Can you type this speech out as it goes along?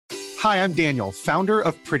Hi, I'm Daniel, founder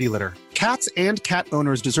of Pretty Litter. Cats and cat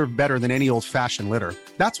owners deserve better than any old-fashioned litter.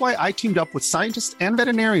 That's why I teamed up with scientists and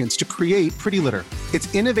veterinarians to create Pretty Litter.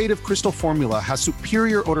 Its innovative crystal formula has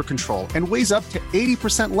superior odor control and weighs up to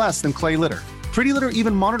 80% less than clay litter. Pretty Litter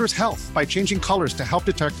even monitors health by changing colors to help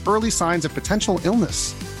detect early signs of potential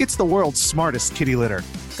illness. It's the world's smartest kitty litter.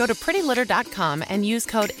 Go to prettylitter.com and use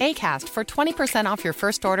code ACAST for 20% off your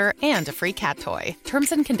first order and a free cat toy.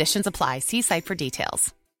 Terms and conditions apply. See site for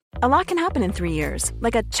details. A lot can happen in 3 years,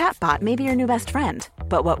 like a chatbot may be your new best friend.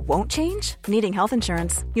 But what won't change? Needing health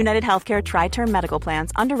insurance. United Healthcare Tri-Term Medical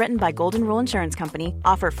Plans, underwritten by Golden Rule Insurance Company,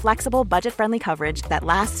 offer flexible, budget-friendly coverage that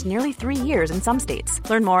lasts nearly 3 years in some states.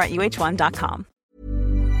 Learn more at uh1.com.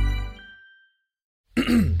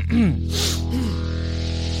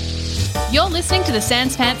 You're listening to the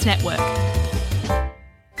Sans Pants Network.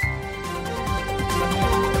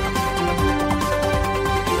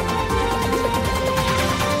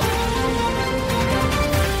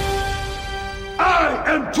 I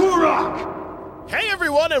am Turok! Hey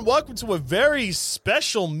everyone, and welcome to a very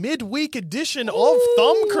special midweek edition of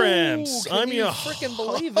Thumb Cramps. I'm your freaking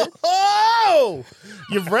believe it. Oh!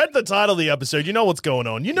 You've read the title of the episode. You know what's going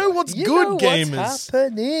on. You know what's good, gamers. What's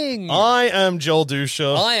happening? I am Joel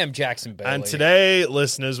Dusha. I am Jackson Bailey. And today,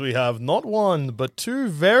 listeners, we have not one, but two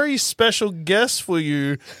very special guests for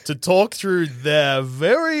you to talk through their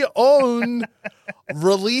very own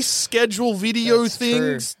release schedule video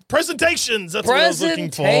things. True. Presentations, that's what I was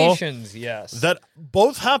looking for. Presentations, yes. That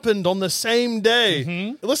both happened on the same day.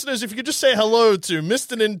 Mm-hmm. Listeners, if you could just say hello to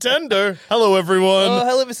Mr. Nintendo. Hello, everyone. Oh,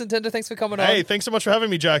 hello, Mr. Nintendo. Thanks for coming on. Hey, thanks so much for having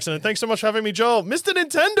me, Jackson, and thanks so much for having me, Joel. Mr.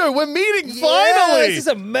 Nintendo, we're meeting finally. This is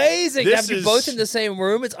amazing. To have you both in the same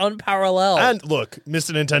room, it's unparalleled. And look,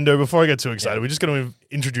 Mr. Nintendo, before I get too excited, we're just going to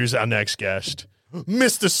introduce our next guest.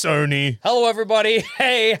 Mr. Sony. Hello, everybody.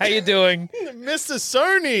 Hey, how you doing? Mr.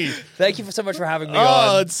 Sony. Thank you so much for having me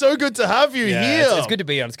Oh, on. it's so good to have you here. It's good to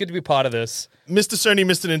be on. It's good to be part of this. Mr. Sony,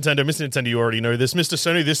 Mr. Nintendo. Mr. Nintendo, you already know this. Mr.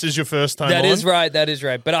 Sony, this is your first time on. That is right. That is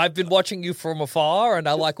right. But I've been watching you from afar, and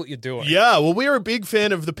I like what you're doing. Yeah, well, we're a big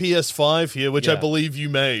fan of the PS5 here, which I Yeah. believe you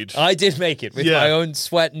made. I did make it with my own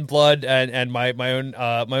sweat and blood and my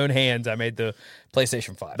own hands. I made the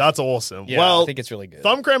PlayStation 5. That's awesome. Yeah, well, I think it's really good.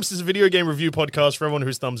 Thumb Cramps is a video game review podcast for everyone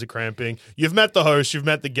whose thumbs are cramping. You've met the host, you've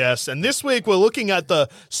met the guests, and this week we're looking at the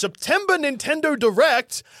September Nintendo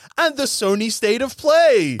Direct and the Sony State of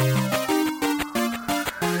Play.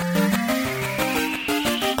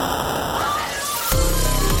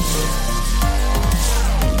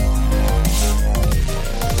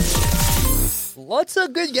 Lots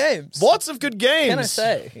of good games. Lots of good games. Can I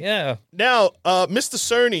say? Yeah. Now, Mr.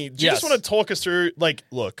 Sony, do you just want to talk us through,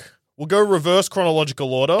 look, we'll go reverse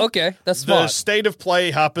chronological order. Okay, that's smart. The State of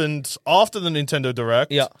Play happened after the Nintendo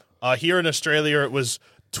Direct. Yeah. Here in Australia, it was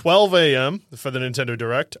 12 a.m. for the Nintendo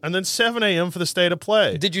Direct, and then 7 a.m. for the State of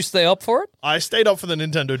Play. Did you stay up for it? I stayed up for the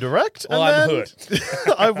Nintendo Direct, Well, and I'm then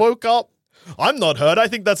hurt. I woke up. I'm not hurt. I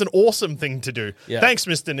think that's an awesome thing to do. Yeah. Thanks,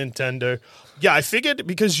 Mr. Nintendo. Yeah, I figured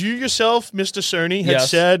because you yourself, Mr. Sony, had Yes.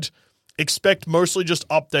 said expect mostly just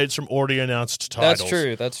updates from already announced titles. That's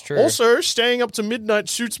true. That's true. Also, staying up to midnight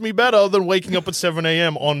suits me better than waking up at 7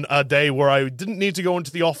 a.m. on a day where I didn't need to go into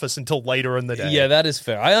the office until later in the day. Yeah, that is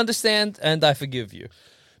fair. I understand, and I forgive you.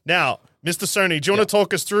 Now, Mr. Sony, do you want to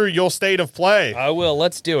talk us through your State of Play? I will.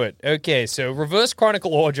 Let's do it. Okay, so reverse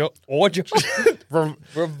chronicle order.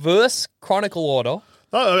 Reverse chronicle order.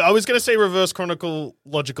 Oh, I was going to say reverse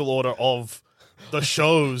chronological order of the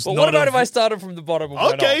shows. But not what about of- if I started from the bottom and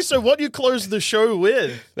went Okay, up? so what do you close the show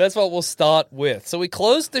with? That's what we'll start with. So we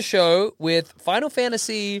closed the show with Final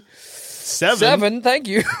Fantasy 7. Thank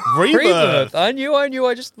you. Rebirth. I knew.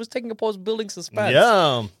 I just was taking a pause building suspense.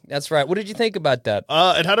 Yeah. That's right. What did you think about that?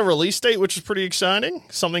 It had a release date, which is pretty exciting.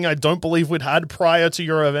 Something I don't believe we'd had prior to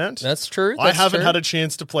your event. That's true. I haven't had a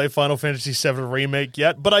chance to play Final Fantasy VII Remake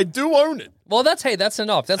yet, but I do own it. Well, that's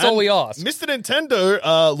enough. That's all we ask. Mr.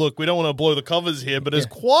 Nintendo, look, we don't want to blow the covers here, but there's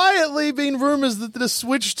quietly been rumors that the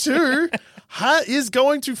Switch 2 is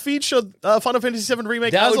going to feature Final Fantasy VII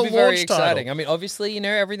Remake That as a would be very launch title. exciting. I mean, obviously,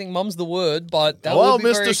 everything mum's the word, but that would be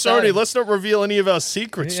Mr. very Sony, exciting. let's not reveal any of our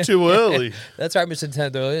secrets too early. That's right, Mr.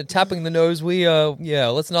 Nintendo. Tapping the nose,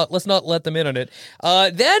 let's not let them in on it.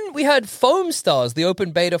 Then we had Foam Stars, the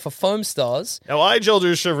open beta for Foam Stars. Now, I, Joel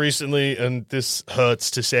Dusha, recently, and this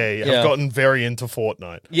hurts to say, have gotten very into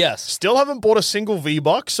Fortnite. Yes. Still haven't bought a single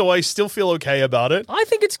V-Buck, so I still feel okay about it. I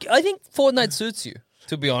think Fortnite suits you,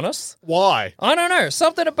 to be honest. Why? I don't know.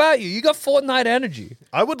 Something about you. You got Fortnite energy.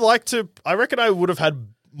 I reckon I would have had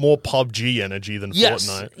more PUBG energy than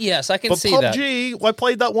Fortnite. Yes, I can But see that. PUBG, I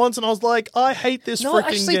played that once and I was like, I hate this No, freaking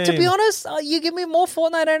actually, game. to be honest, you give me more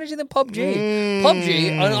Fortnite energy than PUBG. PUBG,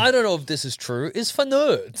 and I don't know if this is true, is for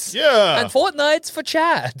nerds. Yeah. And Fortnite's for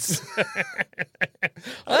chads.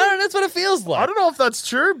 I don't know, that's what it feels like. I don't know if that's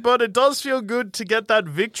true, but it does feel good to get that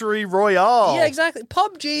victory royale. Yeah, exactly.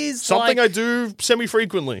 PUBG's Something like, I do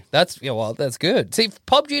semi-frequently. that's good. See,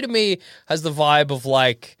 PUBG to me has the vibe of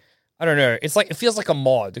like, I don't know. It's like it feels like a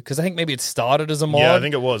mod because I think maybe it started as a mod. Yeah, I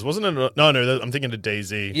think it was. Wasn't it? No, I'm thinking of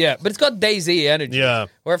DayZ. Yeah, but it's got DayZ energy. Yeah.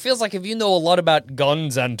 Where it feels like if you know a lot about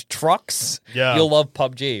guns and trucks, Yeah. you'll love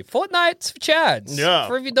PUBG. Fortnite's for chads. Yeah.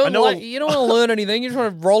 For if you I don't know- like, you don't want to learn anything, you just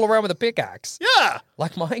want to roll around with a pickaxe. Yeah.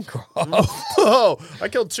 Like Minecraft. Oh, I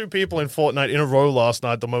killed 2 people in Fortnite in a row last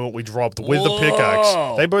night the moment we dropped with the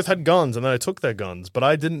pickaxe. They both had guns, and then I took their guns, but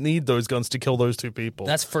I didn't need those guns to kill those 2 people.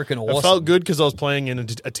 That's freaking awesome. It felt good because I was playing in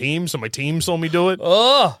a team, so my team saw me do it.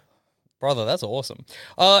 Oh, brother, that's awesome.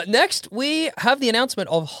 Next, we have the announcement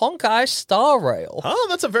of Honkai Star Rail. Oh,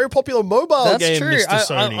 that's a very popular mobile That's game, true. Mr.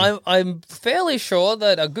 Sony. I'm fairly sure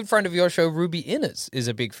that a good friend of your show, Ruby Innes, is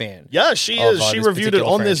a big fan. Yeah, she of, is. She this reviewed it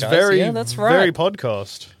particular on this franchise. Yeah, that's right. very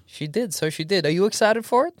podcast. She did. So she did. Are you excited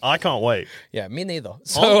for it? I can't wait. Yeah, me neither.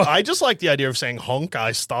 So I just like the idea of saying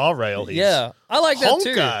Honkai Star Rail. yeah, I like that too.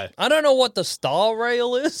 Honkai. I don't know what the Star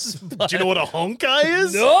Rail is. But Do you know what a Honkai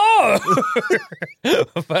is?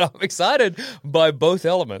 No, but I'm excited by both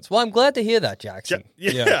elements. Well, I'm glad to hear that, Jackson.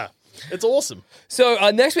 Yeah. It's awesome. So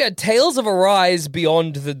next we had Tales of Arise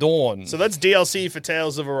Beyond the Dawn. So that's DLC for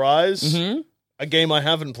Tales of Arise. Mm-hmm. A game I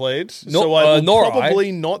haven't played. No- so I will nor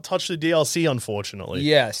probably not touch the DLC, unfortunately.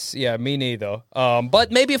 Yes, yeah, me neither.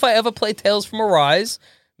 But maybe if I ever play Tales from Arise,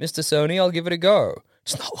 Mr. Sony, I'll give it a go.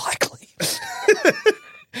 It's not likely.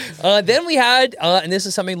 Then we had, and this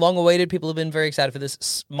is something long awaited, people have been very excited for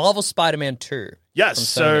this, Marvel Spider-Man 2. Yes, from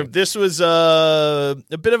so Sony. this was a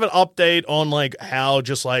bit of an update on like how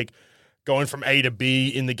just like going from A to B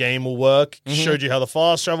in the game will work. Showed you how the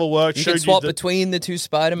fast travel works. You showed can swap you between the two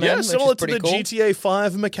Spider-Men, yeah, which similar is to pretty the cool. GTA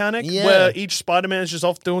 5 mechanic, Yeah. where each Spider-Man is just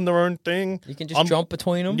off doing their own thing. You can just jump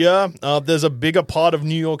between them. Yeah, there's a bigger part of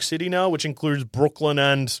New York City now, which includes Brooklyn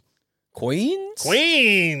and Queens?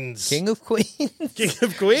 Queens. King of Queens? King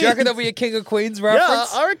of Queens. Do you reckon there'll be a King of Queens Yeah,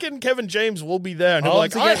 reference? I reckon Kevin James will be there, and he'll be Oh,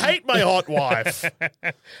 like, to I get- hate my hot wife,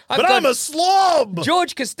 but got- I'm a slob.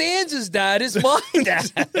 George Costanza's dad is my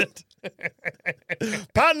dad.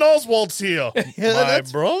 Patton Oswalt's here. My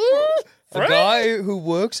that's- brother? A Frank? guy who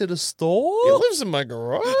works at a store? He lives in my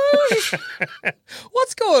garage.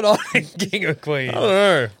 What's going on in King of Queens? I don't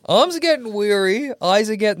know. Arms are getting weary, eyes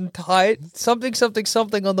are getting tight. Something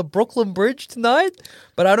on the Brooklyn Bridge tonight.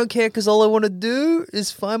 But I don't care because all I want to do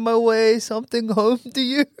is find my way something home to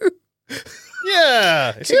you.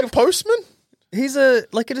 Yeah. Is he a postman? He's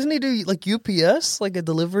isn't he do like UPS, like a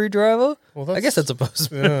delivery driver? Well, I guess that's a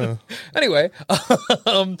postman. Anyway,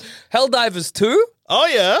 Helldivers 2. Oh,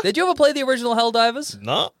 yeah. Did you ever play the original Helldivers?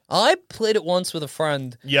 No. I played it once with a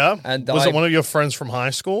friend. Yeah. And was I- it one of your friends from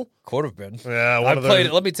high school? Could have been. Yeah, I one of played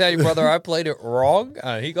those. it. Let me tell you, brother, I played it wrong,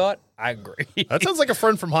 and he got angry. That sounds like a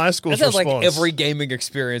friend from high school's That sounds response. like every gaming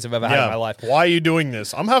experience I've ever had in my life. Why are you doing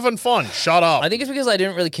this? I'm having fun. Shut up. I think it's because I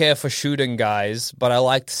didn't really care for shooting guys, but I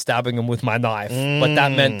liked stabbing them with my knife. But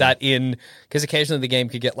that meant that because occasionally the game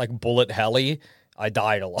could get like bullet helly, I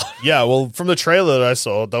died a lot. Yeah, well, from the trailer that I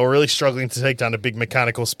saw, they were really struggling to take down a big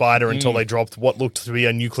mechanical spider until they dropped what looked to be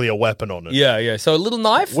a nuclear weapon on it. Yeah. So a little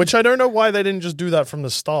knife. Which I don't know why they didn't just do that from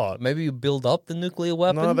the start. Maybe you build up the nuclear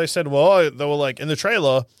weapon. No, they said, they were like, in the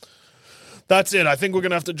trailer, that's it. I think we're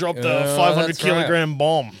going to have to drop the 500 that's kilogram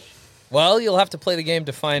bomb. Well, you'll have to play the game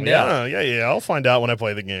to find out. Yeah. I'll find out when I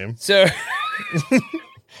play the game. So,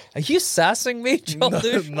 are you sassing me, John? No,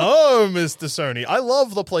 Mr. Sony. I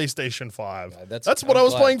love the PlayStation 5. That's what I'm I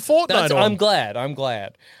was glad. playing Fortnite on. I'm glad.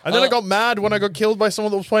 And then I got mad when I got killed by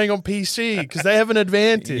someone that was playing on PC because they have an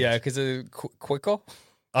advantage. Yeah, because it's quicker.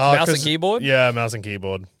 Mouse and keyboard? Yeah, mouse and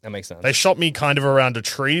keyboard. That makes sense. They shot me kind of around a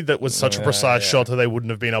tree that was such a precise shot that they wouldn't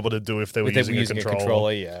have been able to do if they were using a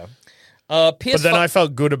controller. Yeah. PS5, But then I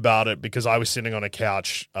felt good about it because I was sitting on a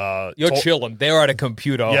couch. You're chilling. They're at a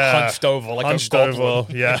computer, hunched over like hunched a goblin.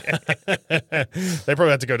 over. Yeah. They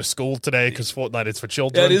probably had to go to school today because Fortnite is for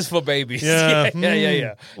children. That is for babies. Yeah.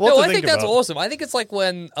 Yeah. What No, to I think think that's about. awesome. I think it's like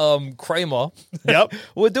when Kramer. Yep.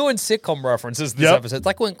 We're doing sitcom references this Yep. episode. It's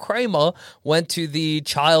like when Kramer went to the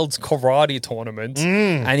child's karate tournament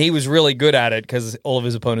and he was really good at it because all of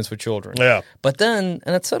his opponents were children. Yeah. But then,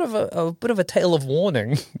 and it's sort of a bit of a tale of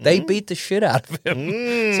warning, they beat the shit out of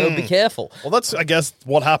him. So be careful. Well, that's, I guess,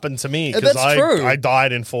 what happened to me because That's true. I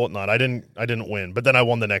died in Fortnite. I didn't win, but then I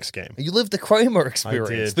won the next game. You lived the Kramer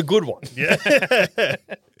experience, did. the good one. Yeah.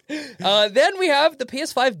 Then we have the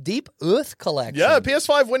PS5 Deep Earth collection. Yeah,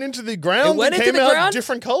 PS5 went into the ground. It went into came the out ground.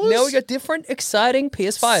 different colors. Now we got different, exciting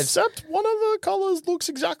PS5s. Except one of the colors looks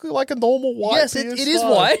exactly like a normal white. Yes, PS5. it is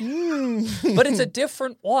white, but it's a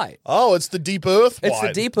different white. Oh, it's the Deep Earth white. It's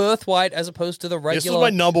the Deep Earth white as opposed to the regular. This was my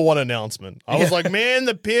number one announcement. I was like, man,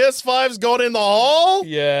 the PS5's got in the hole.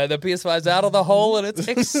 Yeah, the PS5's out of the hole and it's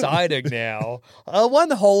exciting now.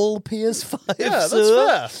 One whole PS5. Yeah, that's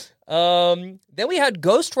sir. fair. Then we had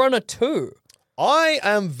Ghost Runner 2. I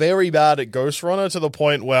am very bad at Ghost Runner to the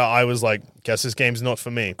point where I was like, guess this game's not for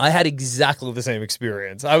me. I had exactly the same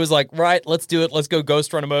experience. I was like, right, let's do it. Let's go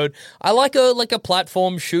Ghost Runner mode. I like a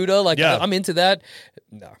platform shooter. Like, Yeah. I'm into that.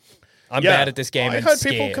 No. I'm bad at this game. I and heard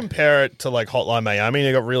scared. people compare it to like Hotline Miami and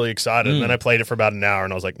I got really excited. And then I played it for about an hour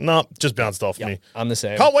and I was like, no, just bounced off me. I'm the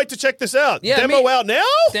same. Can't wait to check this out. Yeah, Demo out now?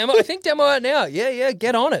 Demo, I think demo out now. Yeah,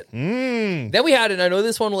 get on it. Then we had, and I know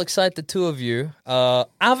this one will excite the two of you,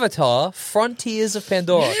 Avatar, Frontiers of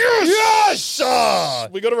Pandora. Yes!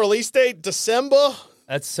 We got a release date, December.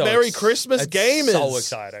 That's so Merry Christmas, that's gamers. so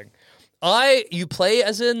exciting. You play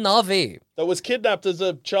as a Na'vi. That was kidnapped as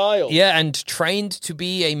a child. Yeah, and trained to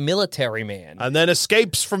be a military man. And then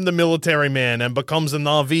escapes from the military man and becomes a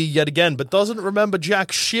Na'vi yet again, but doesn't remember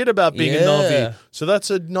jack shit about being a Na'vi. So that's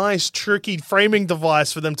a nice, tricky framing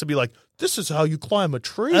device for them to be like, this is how you climb a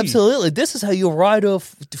tree. Absolutely. This is how you ride a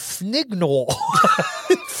Fnignor.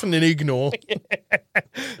 Ignore.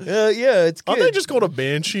 Yeah, it's good. Aren't they just called a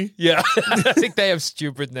banshee? Yeah, I think they have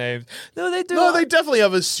stupid names. No, they do. No, they definitely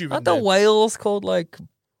have a stupid Aren't the name. whales called like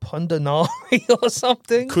Pundanari or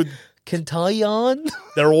something? Kintayan?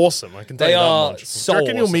 They're awesome. I can tell They you that are much. so Do you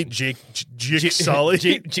reckon you'll awesome. meet Jigsaw?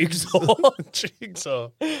 Jigsaw. Jigsaw.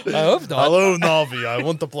 I hope not. Hello, Navi. I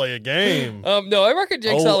want to play a game. No, I reckon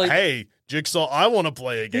Jigsaw. Oh, hey, Jigsaw, I want to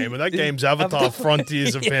play a game. And that game's Avatar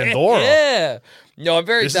Frontiers of Pandora. Yeah. No, I'm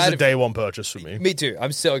very This is excited. a day one purchase for me. Me too.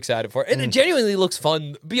 I'm so excited for it. And it genuinely looks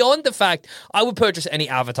fun. Beyond the fact, I would purchase any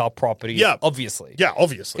Avatar property. Yeah. Obviously. Yeah,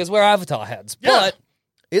 obviously. Because we're Avatar heads. Yeah. But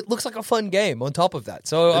it looks like a fun game on top of that.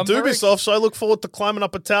 So I'm It's very Ubisoft, so I look forward to climbing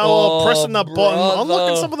up a tower, Oh, pressing that button, brother.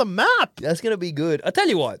 unlocking some of the map. That's going to be good. I'll tell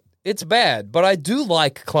you what. It's bad, but I do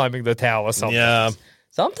like climbing the tower sometimes. Yeah.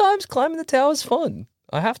 Sometimes climbing the tower is fun.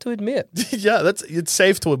 I have to admit. Yeah, it's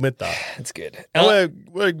safe to admit that. It's good.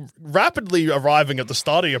 We're rapidly arriving at the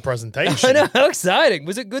start of your presentation. I know, how exciting.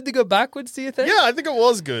 Was it good to go backwards, do you think? Yeah, I think it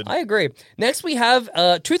was good. I agree. Next, we have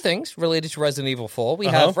two things related to Resident Evil 4. We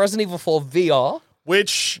have Resident Evil 4 VR.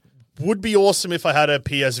 Which would be awesome if I had a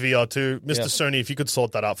PSVR 2. Mr. Yeah. Sony, if you could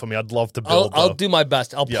sort that out for me, I'd love to build I'll do my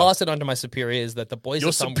best. I'll Yeah. pass it on to my superiors that the boys You're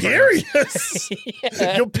are some superiors?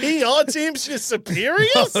 Yeah. Your PR team's your superiors?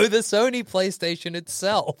 Oh, the Sony PlayStation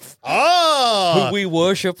itself, Ah! who we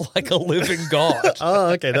worship like a living god. Oh,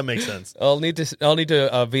 okay, that makes sense. I'll need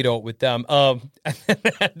to veto it with them. And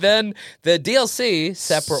then the DLC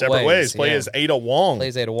separate ways. Play as Ada Wong.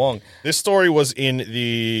 Plays Ada Wong. This story was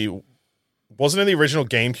wasn't in the original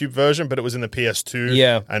GameCube version, but it was in the PS2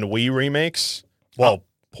 Yeah. and Wii remakes. Well,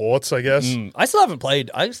 ports, I guess. I still haven't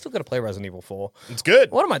played. I still got to play Resident Evil 4. It's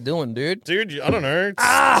good. What am I doing, dude? Dude, I don't know.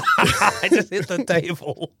 I just hit the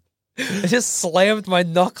table. I just slammed my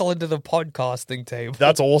knuckle into the podcasting table.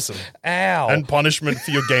 That's awesome. Ow. And punishment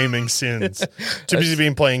for your gaming sins. Too busy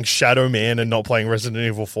being playing Shadow Man and not playing Resident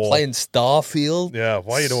Evil 4. Playing Starfield. Yeah,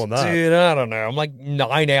 why are you doing that? Dude, I don't know. I'm like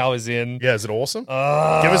 9 hours in. Yeah, is it awesome?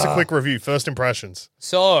 Give us a quick review. First impressions.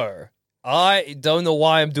 So, I don't know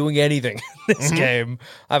why I'm doing anything in this game.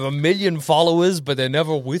 I have 1 million followers, but they're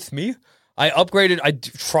never with me. I upgraded.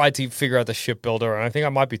 Tried to figure out the shipbuilder, and I think I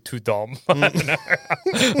might be too dumb. I don't know.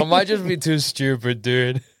 I might just be too stupid,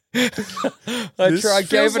 dude. I gave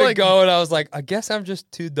feels it a like- go, and I was like, I guess I'm just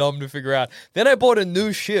too dumb to figure out. Then I bought a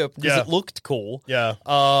new ship because Yeah. it looked cool. Yeah.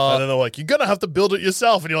 And then they're like, you're going to have to build it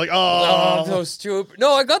yourself. And you're like, oh. I'm so stupid.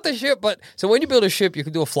 No, I got the ship, but so when you build a ship, you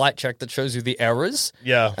can do a flight check that shows you the errors.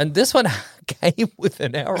 Yeah. And this one came with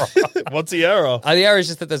an error. What's the error? The error is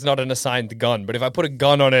just that there's not an assigned gun. But if I put a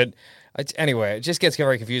gun on it, anyway, it just gets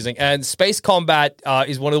very confusing. And space combat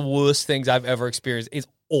is one of the worst things I've ever experienced. It's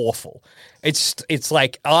awful. It's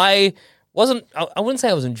like I I wouldn't say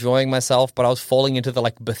I was enjoying myself, but I was falling into the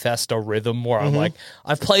like Bethesda rhythm where I'm like,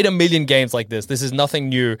 I've played a million games like this. This is nothing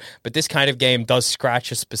new, but this kind of game does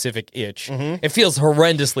scratch a specific itch. It feels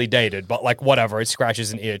horrendously dated, but like whatever, it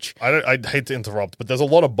scratches an itch. I'd hate to interrupt, but there's a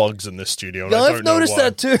lot of bugs in this studio. And Yeah, I I've don't know noticed why.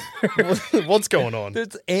 that too. What's going on?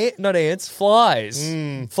 It's not ants, flies.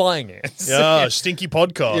 Flying ants. Yeah, stinky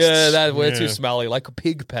podcast. Yeah, we're too smelly, like a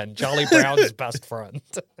pig pen. Charlie Brown's best friend.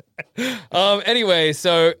 Anyway,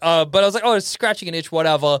 so, but I was like, oh, it's scratching an itch,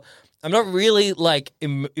 whatever. I'm not really like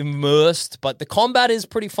immersed, but the combat is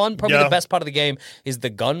pretty fun. Probably the best part of the game is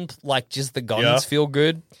the gun, like just the guns feel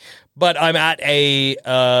good. But I'm at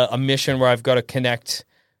a mission where I've got to connect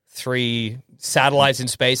 3 satellites in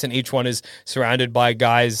space, and each one is surrounded by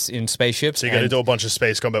guys in spaceships. So you got to do a bunch of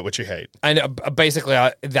space combat, which you hate. And basically,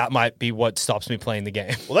 that might be what stops me playing the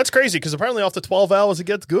game. Well, that's crazy, because apparently after 12 hours, it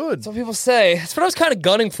gets good. Some people say. That's what I was kind of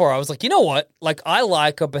gunning for. I was like, you know what? Like, I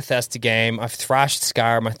like a Bethesda game. I've thrashed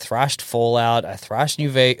Skyrim. I thrashed Fallout. I thrashed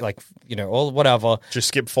New Vegas. Like, all whatever. Just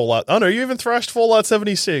skip Fallout. Oh, no, you even thrashed Fallout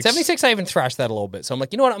 76. 76, I even thrashed that a little bit. So I'm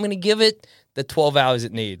like, you know what? I'm going to give it the 12 hours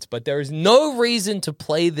it needs. But there is no reason to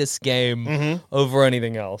play this game over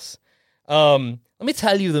anything else. Let me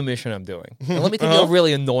tell you the mission I'm doing. And let me tell you a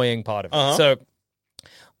really annoying part of it. So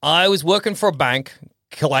I was working for a bank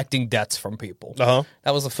collecting debts from people.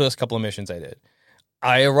 That was the first couple of missions I did.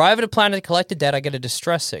 I arrive at a planet to collect a debt. I get a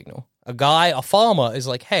distress signal. A farmer is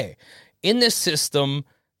like, hey, in this system,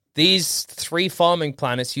 these 3 farming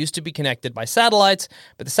planets used to be connected by satellites,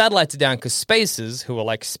 but the satellites are down because Spacers, who are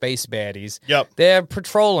like space baddies, they're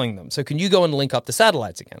patrolling them. So can you go and link up the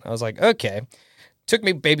satellites again? I was like, okay. Took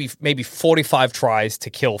me maybe 45 tries to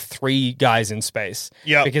kill 3 guys in space.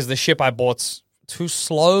 Yeah. Because the ship I bought's too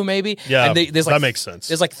slow, maybe. Yeah, and that makes sense.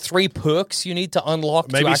 There's like 3 perks you need to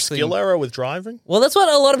unlock. Maybe to actually... skill error with driving? Well, that's what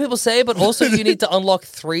a lot of people say, but also you need to unlock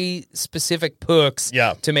 3 specific perks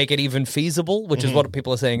to make it even feasible, which is what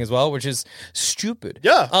people are saying as well, which is stupid.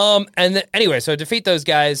 Yeah. And anyway, so I defeat those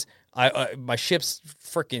guys. My ship's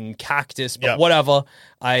freaking cactus, but whatever.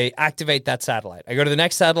 I activate that satellite. I go to the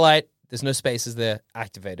next satellite. There's no spaces there.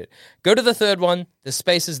 Activate it. Go to the third one. The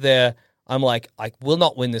space is there. I'm like, I will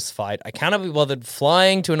not win this fight. I cannot be bothered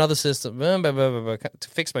flying to another system to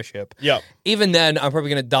fix my ship. Yeah. Even then, I'm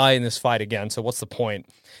probably going to die in this fight again, so what's the point?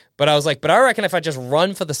 But I was like, but I reckon if I just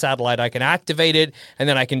run for the satellite, I can activate it, and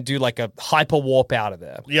then I can do like a hyper warp out of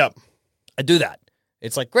there. Yep. I do that.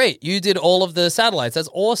 It's like, great, you did all of the satellites. That's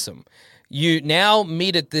awesome. You now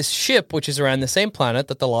meet at this ship, which is around the same planet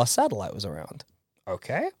that the last satellite was around.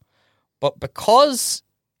 Okay. But because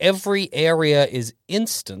every area is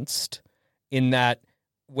instanced, in that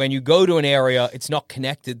when you go to an area, it's not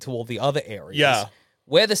connected to all the other areas. Yeah.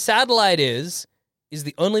 Where the satellite is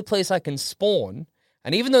the only place I can spawn.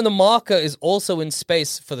 And even though the marker is also in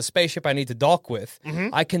space for the spaceship I need to dock with,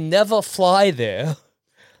 I can never fly there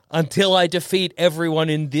until I defeat everyone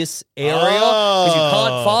in this area. Because you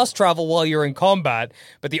can't fast travel while you're in combat.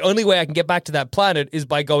 But the only way I can get back to that planet is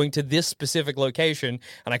by going to this specific location.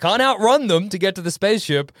 And I can't outrun them to get to the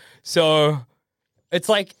spaceship. So it's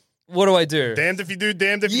like, what do I do? Damned if you do,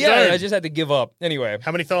 damned if you don't. Yeah, I just had to give up. Anyway.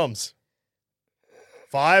 How many thumbs?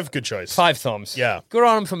 5? Good choice. 5 thumbs. Yeah. Good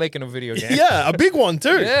on him for making a video game. Yeah, a big one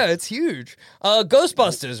too. Yeah, it's huge.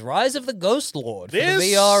 Ghostbusters, Rise of the Ghost Lord for the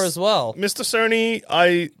VR as well. Mr. Sony,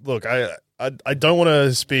 I don't want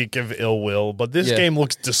to speak of ill will, but this game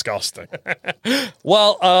looks disgusting.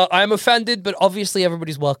 Well, I'm offended, but obviously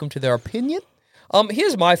everybody's welcome to their opinion.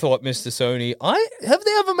 Here's my thought, Mr. Sony. Have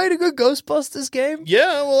they ever made a good Ghostbusters game?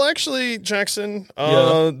 Yeah, well, actually, Jackson,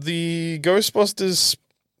 the Ghostbusters,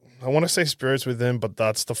 I want to say Spirits Within, but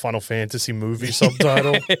that's the Final Fantasy movie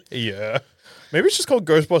subtitle. Yeah. Maybe it's just called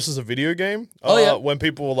Ghostbusters, a video game. When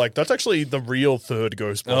people were like, that's actually the real third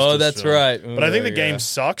Ghostbusters. Oh, that's right. But I think the game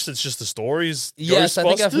sucks. It's just the stories. Yes, I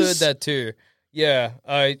think I've heard that too. Yeah,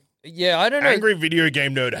 I don't know. Angry video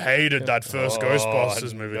game nerd hated that first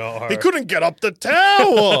Ghostbusters movie. No. He couldn't get up the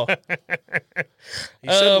tower. He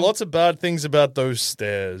said lots of bad things about those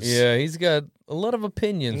stairs. Yeah, he's got a lot of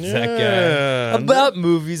opinions, that guy. About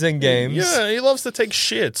movies and games. Yeah, he loves to take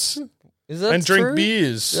shits. Is that and true? drink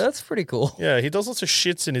beers. That's pretty cool. Yeah, he does lots of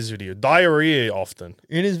shits in his video. Diarrhea often.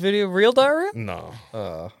 In his video, real diarrhea? No.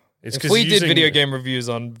 If we did video game reviews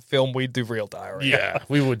on film, we'd do real diarrhea. Yeah,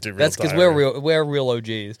 we would do real That's because we're real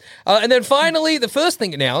OGs. And then finally, the first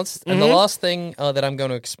thing announced, and the last thing that I'm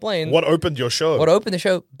going to explain. What opened your show? What opened the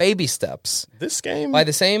show? Baby Steps. This game? By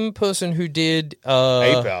the same person who did...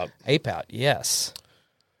 Ape Out. Ape Out, yes.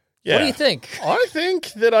 Yeah. What do you think? I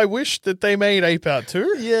think that I wish that they made Ape Out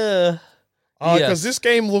too. Yeah. Because this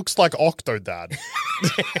game looks like Octodad.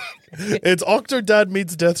 It's Octodad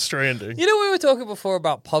meets Death Stranding. You know, we were talking before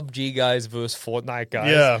about PUBG guys versus Fortnite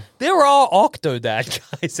guys. Yeah. There are Octodad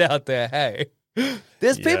guys out there, hey.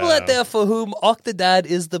 There's people out there for whom Octodad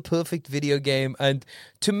is the perfect video game, and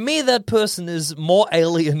to me, that person is more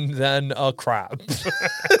alien than a crab.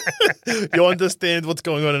 You understand what's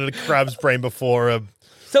going on in a crab's brain before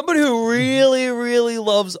Somebody who really, really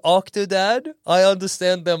loves Octodad, I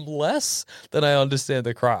understand them less than I understand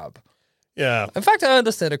a crab. Yeah. In fact, I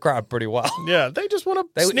understand a crab pretty well. Yeah, they just want to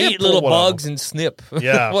They would eat little bugs and snip.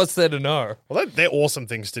 Yeah. What's there to know? Well, they're awesome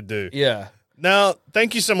things to do. Yeah. Now,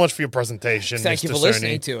 thank you so much for your presentation, Thank Mr. you for Sony.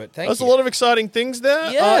 listening to it. Thank There's you. a lot of exciting things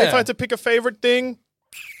there. Yeah. If I had to pick a favorite thing,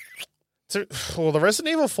 the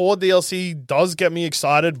Resident Evil 4 DLC does get me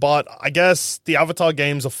excited, but I guess the Avatar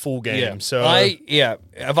game's a full game. Yeah. So Mr.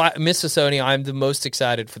 Sony, I'm the most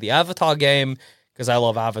excited for the Avatar game because I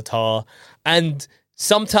love Avatar. And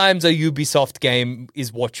sometimes a Ubisoft game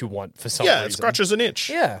is what you want for some reason. it scratches an itch.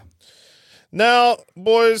 Yeah. Now,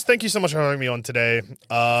 boys, thank you so much for having me on today.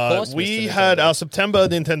 course, We Mr. had Nintendo. our September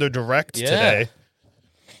Nintendo Direct Yeah. today.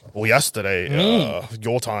 Well, yesterday,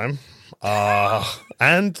 your time.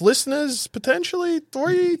 And listeners, potentially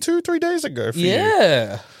 3 days ago for you.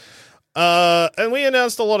 Yeah. And we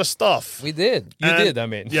announced a lot of stuff. We did. You And- did, I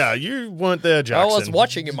mean. Yeah, you weren't there, I Jackson. was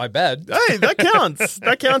watching in my bed. Hey, that counts.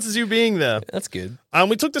 That counts as you being there. That's good.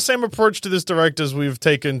 We took the same approach to this direct as we've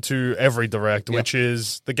taken to every direct, which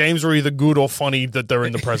is the games are either good or funny that they're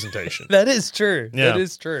in the presentation. That is true. Yeah. That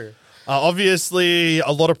is true. Obviously,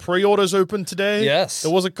 a lot of pre-orders open today. Yes.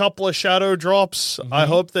 There was a couple of shadow drops. I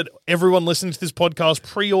hope that everyone listening to this podcast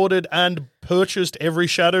pre-ordered and purchased every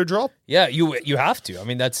shadow drop. Yeah, you have to. I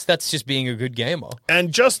mean, that's just being a good gamer.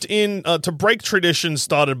 And just in to break tradition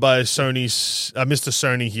started by Sony's Mr.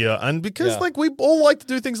 Sony here, and because Yeah. we all like to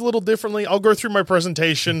do things a little differently, I'll go through my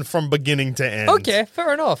presentation from beginning to end. Okay,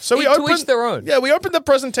 fair enough. So we to opened each their own. Yeah, we opened the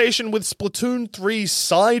presentation with Splatoon 3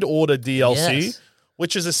 Side Order DLC. Yes.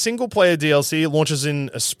 Which is a single-player DLC. It launches in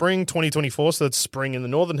spring 2024, so that's spring in the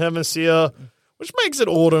Northern Hemisphere, which makes it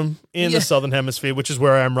autumn in the Southern Hemisphere, which is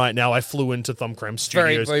where I am right now. I flew into Thumbcramp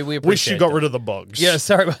Studios. Very, we Wish appreciate you got that. rid of the bugs. Yeah,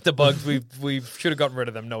 sorry about the bugs. We should have gotten rid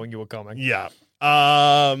of them knowing you were coming. Yeah.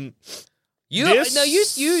 You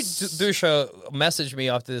Dusha messaged me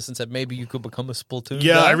after this and said maybe you could become a Splatoon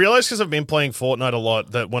Yeah, guy. I realized because I've been playing Fortnite a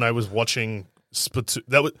lot that when I was watching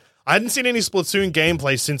Splatoon, I hadn't seen any Splatoon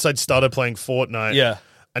gameplay since I'd started playing Fortnite. Yeah.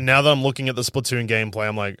 And now that I'm looking at the Splatoon gameplay,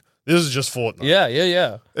 I'm like, this is just Fortnite.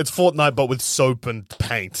 Yeah. It's Fortnite, but with soap and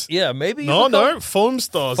paint. Yeah, maybe you No, Foam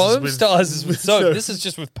Stars. Foam is with, Stars is with soap. This is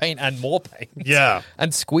just with paint and more paint. Yeah.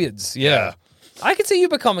 And squids. Yeah. I could see you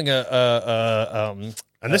becoming And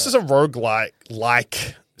this is a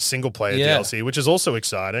roguelike single-player Yeah. DLC, which is also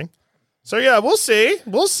exciting. So, yeah, we'll see.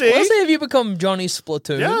 We'll see. Let's see if you become Johnny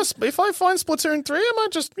Splatoon. Yes, if I find Splatoon 3, I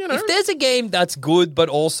might just, If there's a game that's good, but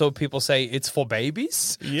also people say it's for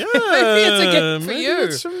babies, yeah, maybe it's a game for maybe you.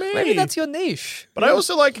 it's for me. Maybe that's your niche. But I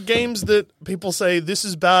also like games that people say this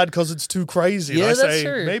is bad because it's too crazy. Yeah, and I that's say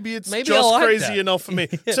true. maybe it's Maybe I just like crazy that. enough for me.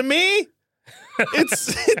 To me,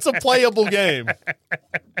 it's a playable game.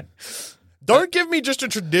 Don't give me just a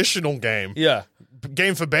traditional game. Yeah.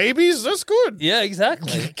 Game for babies, that's good. Yeah,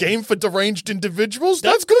 exactly. Game for deranged individuals,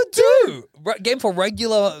 that's good too. Game for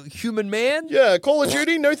regular human man? Yeah, Call of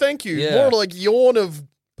Duty, no thank you. Yeah. More like Yawn of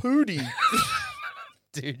Pooty.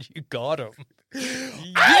 Dude, you got him.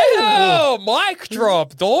 Yeah! Mic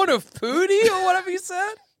drop. Dawn of Pooty or whatever you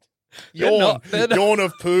said? Yawn. they're not- Yawn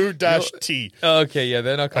of Poo dash T. Okay, yeah,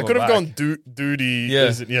 they're not I coming could have back. gone duty.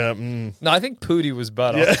 Yeah. Yeah. No, I think Pooty was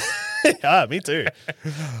better. Yeah. Yeah, me too.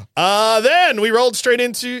 Then we rolled straight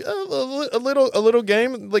into a little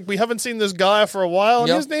game. Like we haven't seen this guy for a while, and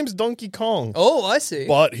Yep. his name's Donkey Kong. Oh, I see.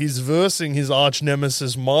 But he's versing his arch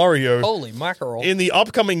nemesis Mario Holy mackerel. in the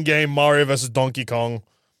upcoming game Mario vs. Donkey Kong,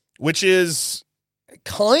 which is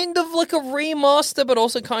Kind of like a remaster, but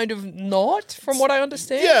also kind of not, from what I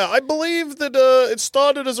understand. I believe that it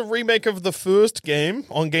started as a remake of the first game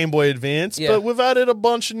on Game Boy Advance, Yeah. but we've added a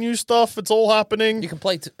bunch of new stuff. It's all happening. You can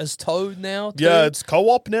play as Toad now, too. Yeah, it's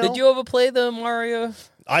co-op now. Did you ever play the Mario?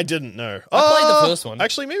 I didn't know. I played the first one.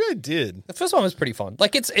 Actually, maybe I did. The first one was pretty fun.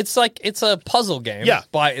 Like it's a puzzle game. Yeah.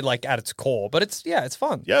 By like at its core, but it's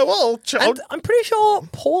fun. Yeah, well, And I'm pretty sure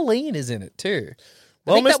Pauline is in it too.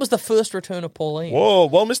 I think that was the first return of Pauline. Whoa,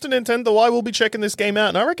 well, Mr. Nintendo, I will be checking this game out,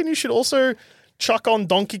 and I reckon you should also chuck on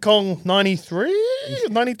Donkey Kong 93,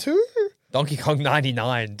 92. Donkey Kong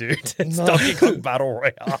 99, dude. It's Donkey Kong Battle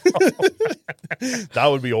Royale. That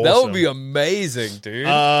would be awesome. That would be amazing, dude.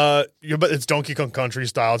 Yeah, but it's Donkey Kong Country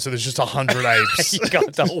style, so there's just 100 apes. You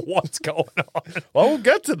can't tell what's going on. Well, we'll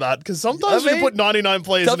get to that, because sometimes you put 99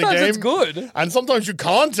 players in a Sometimes game. it's good. And sometimes you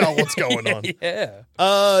can't tell what's going on. Yeah.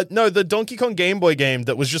 No, the Donkey Kong Game Boy game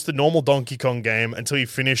that was just the normal Donkey Kong game until you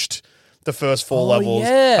finished the first 4 levels,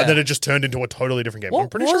 yeah. and then it just turned into a totally different game. What I'm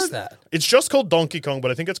pretty was sure that? It's just called Donkey Kong,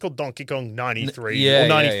 but I think it's called Donkey Kong 93 Yeah, or yeah,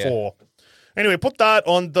 94. Anyway, put that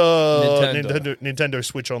on the Nintendo. Nintendo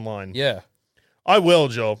Switch Online. Yeah. I will,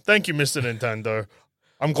 Joe. Thank you, Mr. Nintendo.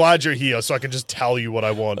 I'm glad you're here so I can just tell you what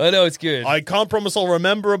I want. I know, it's good. I can't promise I'll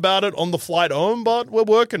remember about it on the flight home, but we're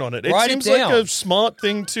working on it. It Write it seems like down. a smart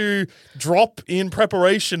thing to drop in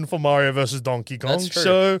preparation for Mario vs. Donkey Kong. That's true.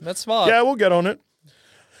 So That's smart. Yeah, we'll get on it.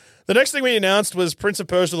 The next thing we announced was Prince of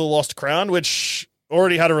Persia: The Lost Crown, which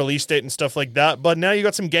already had a release date and stuff like that, but now you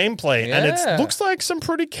got some gameplay, and Yeah. it looks like some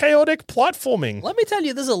pretty chaotic platforming. Let me tell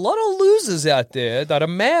you, there's a lot of losers out there that are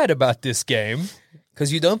mad about this game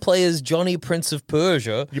because you don't play as Johnny Prince of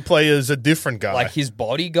Persia, You play as a different guy. like his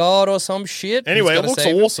bodyguard or some shit. who's Anyway, it gotta looks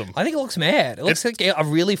save him. awesome. I think it looks mad. It looks like a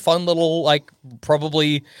really fun little, like,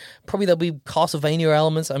 probably there'll be Castlevania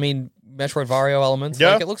elements. I mean, Metroidvania elements.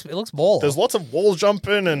 Yeah. Like, it looks baller. There's lots of wall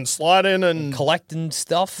jumping and sliding and collecting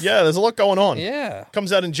stuff. yeah, there's a lot going on. Yeah.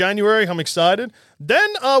 Comes out in January. I'm excited. Then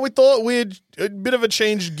we thought we'd a bit of a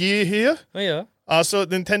change gear here. Oh, yeah. So at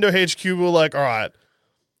Nintendo HQ were like, all right,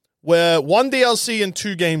 we're 1 DLC and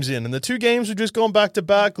 2 games in, and the 2 games we've just gone back to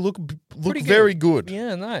back look Pretty very good.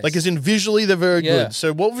 Yeah, nice. Like as in visually, they're very Yeah. good.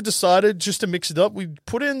 So what we've decided, just to mix it up, we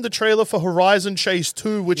put in the trailer for Horizon Chase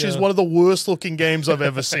 2, which is Yeah. one of the worst looking games I've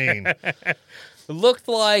ever seen. It looked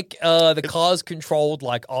like the cars controlled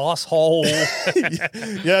like asshole.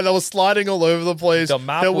 Yeah, they were sliding all over the place. The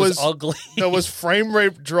map there was ugly. There was frame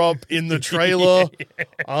rate drop in the trailer.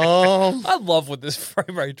 I love with this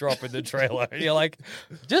frame rate drop in the trailer. You're like,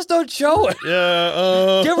 just don't show it.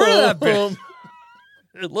 Yeah, Get rid of that bit.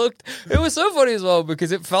 It was so funny as well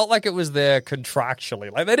because it felt like it was there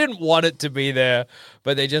contractually. Like they didn't want it to be there,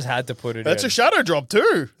 but they just had to put it That's in. a shadow drop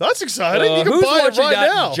too. That's exciting. You can who's buy it watching right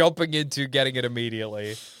that now. and jumping into getting it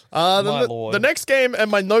immediately? My My lord. the next game,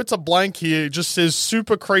 and my notes are blank here, just says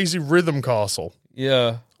Super Crazy Rhythm Castle.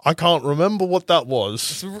 Yeah. I can't remember what that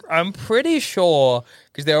was. I'm pretty sure,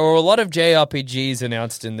 because there were a lot of JRPGs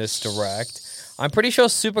announced in this direct. I'm pretty sure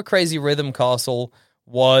Super Crazy Rhythm Castle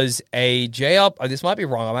was a this might be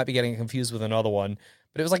wrong, I might be getting confused with another one,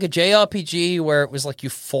 but it was like a JRPG where it was like you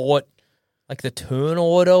fought, like the turn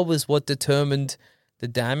order was what determined the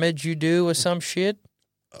damage you do or some shit.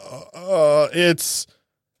 It's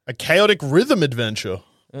a chaotic rhythm adventure.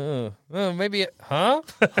 Maybe huh?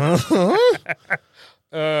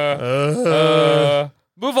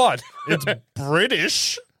 Move on. It's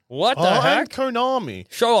British. What the And heck? Konami.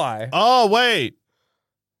 Show I. Oh, wait.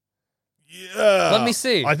 Yeah. Let me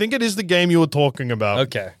see. I think it is the game you were talking about.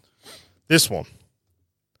 Okay. This one.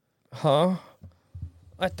 Huh?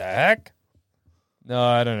 What the heck? No,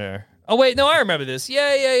 I don't know. Oh wait, no, I remember this.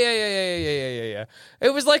 Yeah.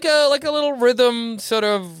 It was like a little rhythm sort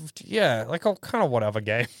of, yeah, like a kind of whatever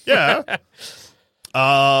game. Yeah.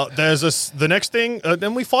 There's the next thing.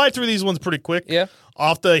 Then we fired through these ones pretty quick. Yeah.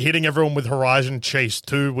 After hitting everyone with Horizon Chase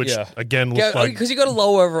 2, which Yeah. again looks like because you got to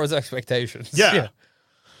lower everyone's expectations. yeah.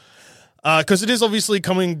 Because it is obviously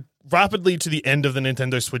coming rapidly to the end of the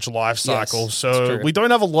Nintendo Switch life cycle, it's so true. we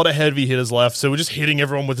don't have a lot of heavy hitters left. So we're just hitting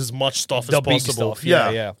everyone with as much stuff The as big possible. stuff.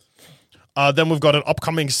 Yeah. Then we've got an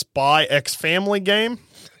upcoming Spy X Family game.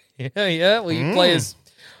 Yeah. Well, you play as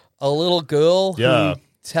a little girl Yeah. who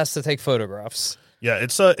has to take photographs. Yeah,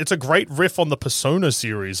 it's a great riff on the Persona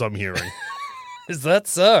series. I'm hearing. Is that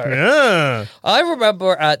so? Yeah. I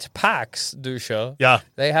remember at PAX, Dusha, Yeah.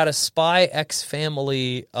 they had a Spy X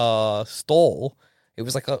Family stall. It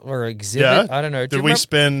was like or exhibit. Yeah. I don't know. Did we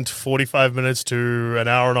spend 45 minutes to an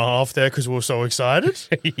hour and a half there because we were so excited?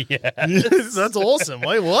 Yeah. That's awesome.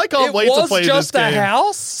 Well, I can't wait to play It was this just a game.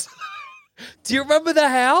 house. Do you remember the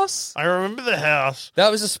house? I remember the house. That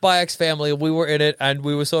was a Spy X Family. We were in it, and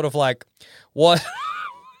we were sort of like, "What?"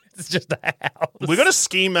 It's just a house. We're going to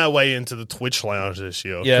scheme our way into the Twitch lounge this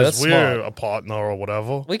year. Yeah, 'cause that's we're smart. a partner or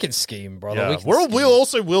whatever. We can scheme, brother. Yeah, We can scheme. we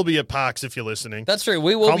also will be at PAX if you're listening. That's true.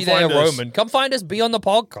 We will Come be there, find us. Roman. Come find us. Be on the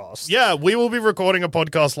podcast. Yeah, we will be recording a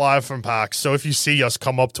podcast live from PAX. So if you see us,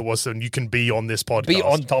 come up to us and you can be on this podcast. Be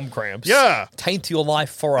on Tom Cramps. Yeah. Taint your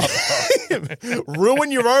life forever.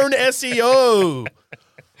 Ruin your own SEO.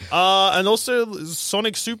 And also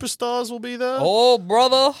Sonic Superstars will be there. Oh,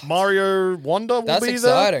 brother. Mario Wonder will That's be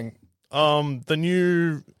exciting. there. The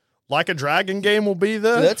new Like a Dragon game will be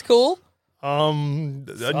there. That's cool.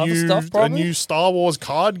 A new Star Wars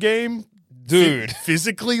card game, Dude.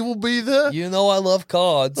 physically will be there. You know I love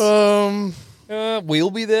cards.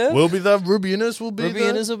 We'll be there. We'll be there. Rubianas will be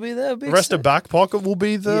there. Rubianas will be there. The rest of Back Pocket will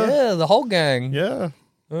be there. Yeah, the whole gang. Yeah.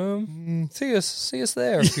 See us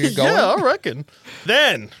there if you're going. Yeah, I reckon.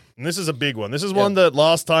 Then, and this is a big one. This is one that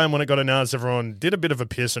last time when it got announced, everyone did a bit of a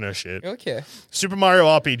piss in her shit. Okay. Super Mario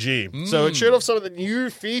RPG. So it showed off some of the new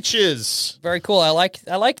features. Very cool. I like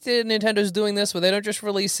that Nintendo's doing this where they don't just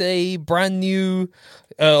release a brand new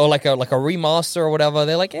or like a remaster or whatever.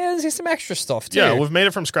 They're like, yeah, there's some extra stuff too. Yeah, we've made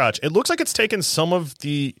it from scratch. It looks like it's taken some of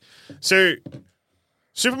the... So,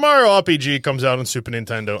 Super Mario RPG comes out on Super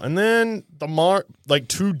Nintendo, and then the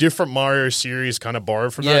two different Mario series kind of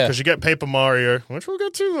borrowed from that, because you get Paper Mario, which we'll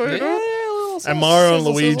get to later, and Mario and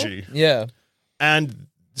Luigi. Yeah. And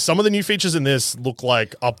some of the new features in this look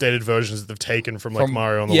like updated versions that they've taken from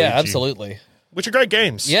Mario and Luigi. Yeah, absolutely. Which are great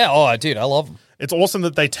games. Yeah, oh, dude, I love them. It's awesome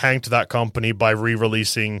that they tanked that company by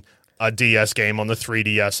re-releasing a DS game on the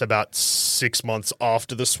 3DS about 6 months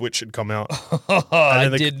after the Switch had come out. I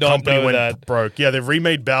did not know that. Broke. Yeah, they've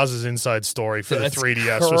remade Bowser's Inside Story for That's the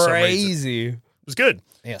 3DS for some reason. crazy. It was good.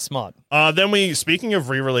 Yeah, smart. Then speaking of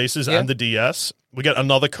re-releases and the DS, we get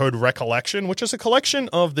Another Code Recollection, which is a collection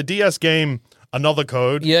of the DS game Another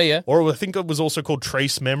Code. Yeah. Or I think it was also called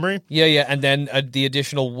Trace Memory. Yeah. And then the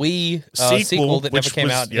additional Wii sequel that never came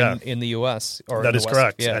out in the US. That is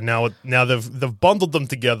correct. Yeah. And now they've bundled them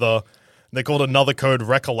together. They're called Another Code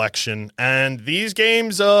Recollection. And these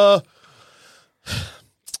games are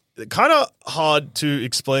kind of hard to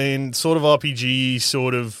explain, sort of RPG,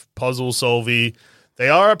 sort of puzzle-solvey. They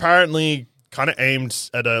are apparently kind of aimed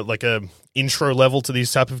at a intro level to these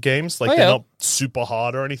type of games. They're not super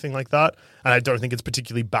hard or anything like that. And I don't think it's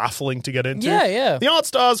particularly baffling to get into. Yeah. The art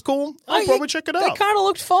style is cool. I'll probably check it out. They kind of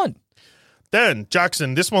looked fun. Then,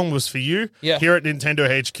 Jackson, this one was for you. Yeah. Here at Nintendo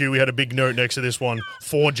HQ, we had a big note next to this one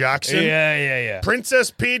for Jackson. Yeah.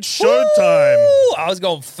 Princess Peach Showtime. Woo! I was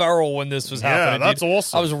going feral when this was happening. Yeah, that's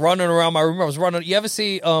awesome. I was running around my room. You ever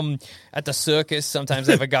see at the circus, sometimes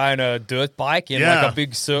they have a guy on a dirt bike in like a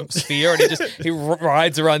big sphere, and he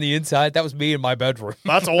rides around the inside. That was me in my bedroom.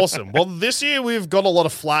 That's awesome. Well, this year we've got a lot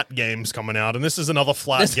of flat games coming out, and this is another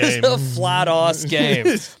game. This is a flat-ass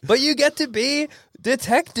game. But you get to be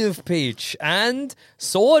Detective Peach and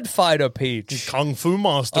Sword Fighter Peach. Kung Fu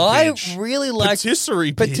Master Peach. I really like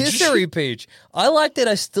Patisserie Peach. I like that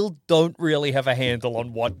I still don't really have a handle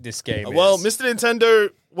on what this game is. Well, Mr. Nintendo,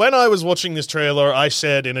 when I was watching this trailer, I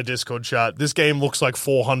said in a Discord chat, this game looks like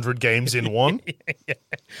 400 games in one.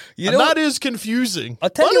 That is confusing,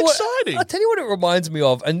 exciting. I'll tell you what it reminds me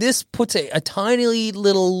of, and this puts a tiny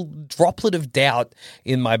little droplet of doubt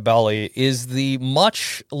in my belly, is the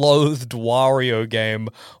much-loathed Wario game,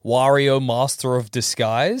 Wario Master of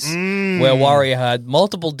Disguise, where Wario had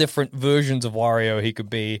multiple different versions of Wario he could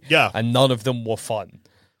be, and none of them were fun.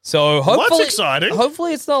 So hopefully, well, that's exciting.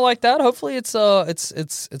 Hopefully it's not like that. Hopefully it's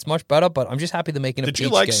much better. But I'm just happy they're making a Peach game.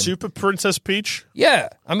 Did you like Super Princess Peach? Yeah,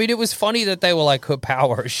 I mean it was funny that they were like her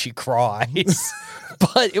power is she cries,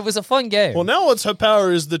 but it was a fun game. Well, now what's her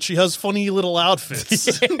power is that she has funny little outfits.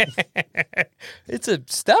 It's a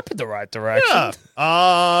step in the right direction.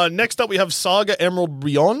 Yeah. Next up we have Saga Emerald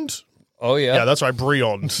Beyond. Oh yeah, yeah, that's right,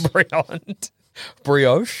 Beyond.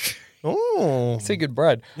 Brioche. Oh, it's a good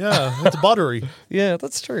bread. Yeah, it's buttery. Yeah,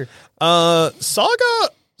 that's true. Saga.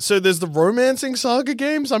 So there's the Romancing Saga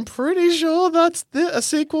games. I'm pretty sure that's a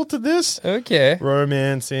sequel to this. Okay.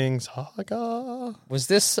 Romancing Saga. Was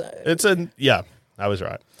this? I was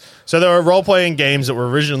right. So there are role-playing games that were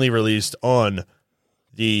originally released on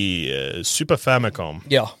the Super Famicom.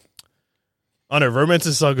 Yeah. Oh no,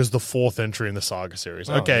 Romancing Saga is the fourth entry in the Saga series.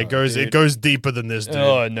 Okay, it goes deeper than this, dude.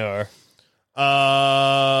 Oh no.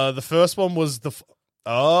 The first one was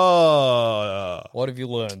what have you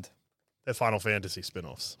learned? They're Final Fantasy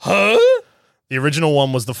spin-offs. Huh? The original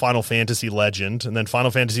one was the Final Fantasy Legend, and then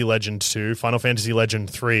Final Fantasy Legend 2, Final Fantasy Legend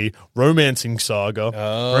 3, Romancing Saga,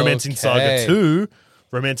 Romancing Saga 2,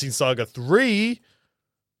 Romancing Saga 3,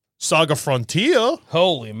 Saga Frontier.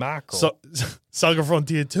 Holy mackerel. Saga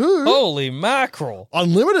Frontier 2. Holy mackerel.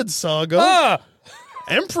 Unlimited Saga.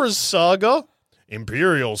 Emperor's Saga.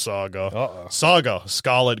 Imperial Saga, Saga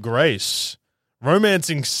Scarlet Grace,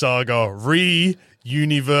 Romancing Saga,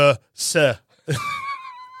 Re-Universe.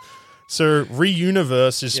 So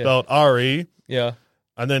Re-Universe is spelled R-E. Yeah.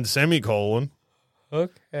 And then semicolon.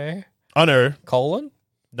 Okay. Oh, no. Colon?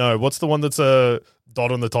 No, what's the one that's a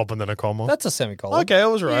dot on the top and then a comma? That's a semicolon. Okay, I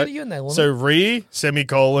was right. Yeah, you're nailing so Re,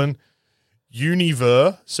 semicolon,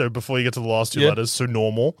 Univer, so before you get to the last two letters, so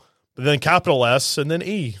normal. But then capital S and then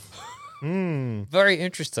E. Very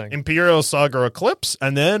interesting. Imperial Saga Eclipse,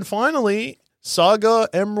 and then finally Saga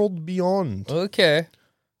Emerald Beyond. Okay.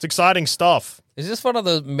 It's exciting stuff. Is this one of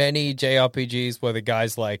those many JRPGs where the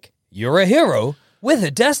guy's like, you're a hero with a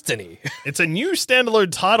destiny? It's a new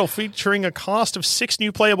standalone title featuring a cast of 6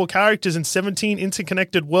 new playable characters and 17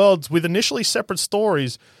 interconnected worlds with initially separate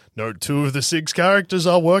stories. Note 2 of the 6 characters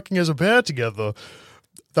are working as a pair together.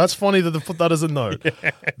 That's funny that they put that as a note.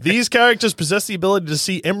 These characters possess the ability to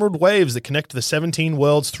see emerald waves that connect the 17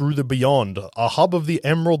 worlds through the beyond, a hub of the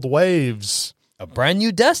emerald waves. A brand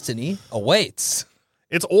new destiny awaits.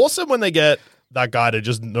 It's awesome when they get that guy to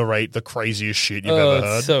just narrate the craziest shit you've ever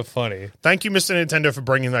heard. It's so funny. Thank you, Mr. Nintendo, for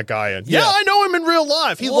bringing that guy in. Yeah, I know him in real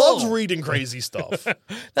life. He loves reading crazy stuff.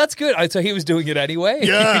 That's good. So he was doing it anyway?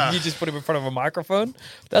 Yeah. You just put him in front of a microphone?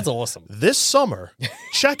 That's awesome. This summer,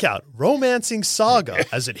 check out Romancing Saga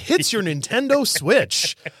as it hits your Nintendo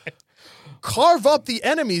Switch. Carve up the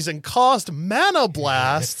enemies and cast mana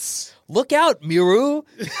blasts. Look out, Miru.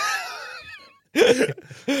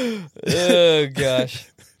 Oh, gosh.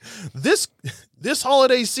 This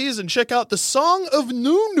holiday season, check out the Song of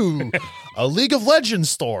Nunu, a League of Legends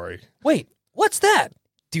story. Wait, what's that?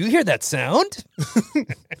 Do you hear that sound?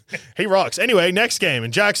 He rocks. Anyway, next game.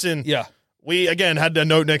 And Jackson, Yeah. we, again, had a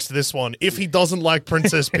note next to this one. If he doesn't like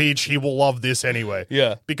Princess Peach, he will love this anyway.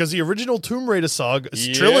 Yeah. Because the original Tomb Raider saga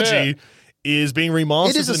trilogy is being remastered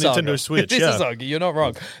It is for a the saga. Nintendo Switch. It is a saga. You're not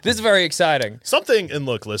wrong. This is very exciting. And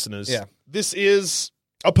look, listeners, Yeah. this is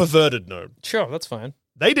a perverted note. Sure, that's fine.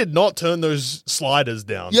 They did not turn those sliders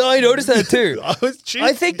down. Yeah, I noticed that too. Jeez.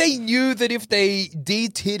 I think they knew that if they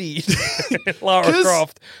de-tittied Lara 'Cause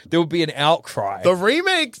Croft, there would be an outcry. The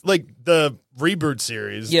remake, like the reboot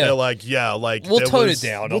series, Yeah. they're like, yeah, like we'll there tone was- it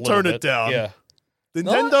down. We'll tone it down. Yeah.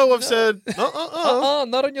 Nintendo have said,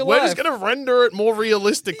 Not on your we're life. just going to render it more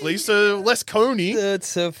realistically, so less coney. That's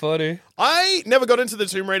so funny. I never got into the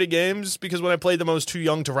Tomb Raider games because when I played them, I was too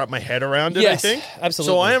young to wrap my head around it, Yes, I think.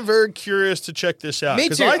 absolutely. So I am very curious to check this out. Me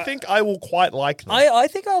Because too. I think I will quite like them. I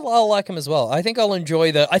think I'll like him as well. I think I'll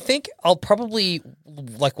enjoy I think I'll probably,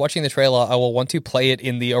 like watching the trailer, I will want to play it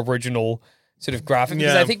in the original sort of graphic.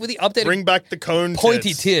 Because I think with the updated... Bring back the cone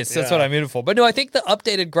pointy tits. That's Yeah. what I'm in for. But no, I think the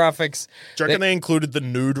updated graphics... Do you reckon they included the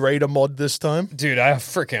Nude Raider mod this time? Dude, I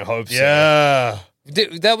freaking hope so. Yeah.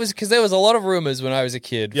 Dude, that was because there was a lot of rumors when I was a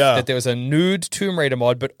kid that there was a nude Tomb Raider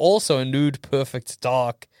mod, but also a nude Perfect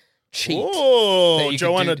Dark cheat. Oh, that you could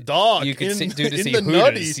Joanna do- Dark You could in, do to in see the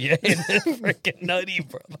Hooters. nutty. Yeah, in the freaking nutty,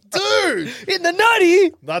 brother. Dude, In the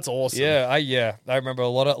nutty. that's awesome. Yeah, I remember a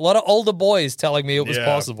lot of older boys telling me it was Yeah.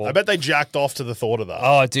 possible. I bet they jacked off to the thought of that.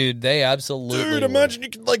 Oh, dude, they absolutely. Dude, would. imagine you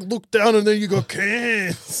can like look down and then you got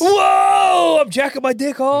cans. Whoa! I'm jacking my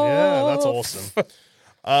dick off. Yeah, that's awesome.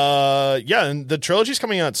 Yeah, and the trilogy's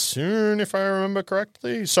coming out soon, if I remember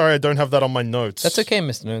correctly. Sorry, I don't have that on my notes. That's okay,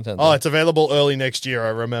 Mr. Nintendo. Oh, it's available early next year, I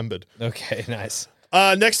remembered. Okay, nice.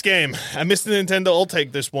 Next game. Mr. Nintendo, I'll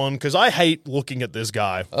take this one because I hate looking at this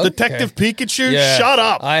guy. Okay. Detective Pikachu, Yeah, shut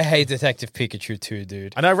up. I hate Detective Pikachu too,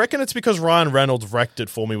 dude. And I reckon it's because Ryan Reynolds wrecked it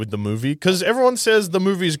for me with the movie. Because everyone says the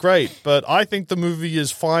movie's great, but I think the movie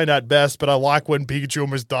is fine at best. But I like when Pikachu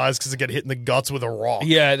almost dies because they get hit in the guts with a rock.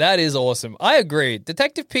 Yeah, that is awesome. I agree.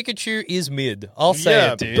 Detective Pikachu is mid. I'll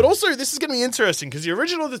say it, dude. But also, this is going to be interesting because the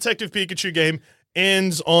original Detective Pikachu game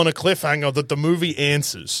ends on a cliffhanger that the movie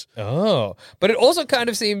answers. Oh, but it also kind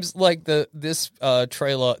of seems like this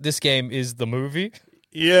trailer, this game is the movie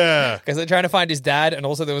Yeah. because they're trying to find his dad, and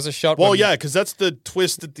also there was a shot. Well, when- yeah, because that's the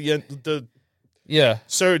twist at the end. yeah.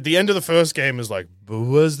 So the end of the first game is like, but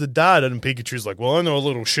where's the dad? And Pikachu's like, well, I know a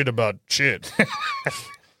little shit about shit.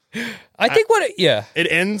 I think yeah.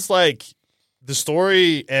 It ends like the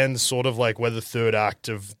story ends sort of like where the third act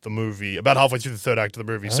of the movie, about halfway through the third act of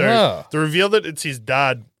the movie. So Oh. the reveal that it's his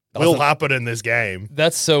dad will happen in this game.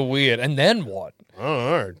 That's so weird. And then what? I don't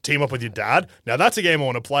know. Team up with your dad. Now that's a game I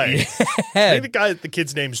want to play. I think the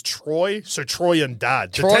kid's name's Troy. So Troy and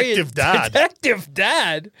Dad. Detective Dad. Detective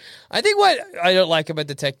Dad. I think what I don't like about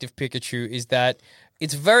Detective Pikachu is that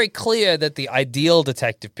it's very clear that the ideal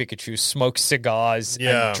Detective Pikachu smokes cigars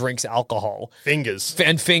Yeah. and drinks alcohol Fingers.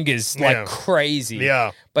 and fingers like Yeah. crazy. Yeah.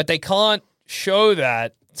 But they can't show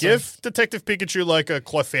that. Give Detective Pikachu like a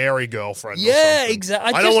Clefairy girlfriend. or Yeah, something.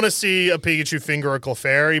 exactly. I don't want to see a Pikachu finger a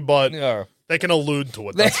Clefairy, but No. they can allude to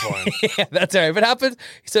it. That's fine. Yeah, that's all right. If it happens,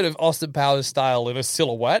 sort of Austin Powers style in a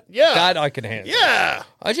silhouette, Yeah. that I can handle. Yeah.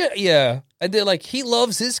 Yeah. And they're like, he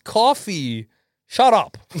loves his coffee. Shut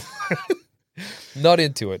up. Not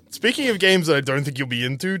into it. Speaking of games that I don't think you'll be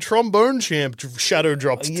into, Trombone Champ shadow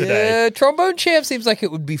dropped today. Yeah, Trombone Champ seems like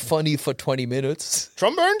it would be funny for 20 minutes.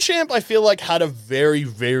 Trombone Champ, I feel like, had a very,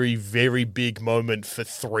 very, very big moment for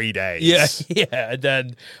 3 days. Yeah. And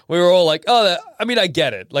then we were all like, oh, I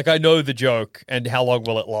get it. Like, I know the joke, and how long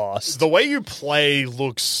will it last? The way you play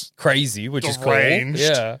looks Crazy, which deranged. is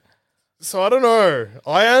cool. Yeah. So I don't know.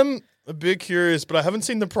 I am a bit curious, but I haven't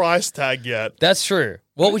seen the price tag yet. That's true.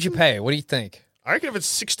 What would you pay? What do you think? I reckon if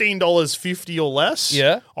it's $16.50 or less,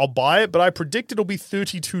 I'll buy it, but I predict it'll be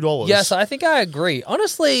 $32. Yes, I think I agree.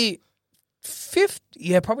 Honestly,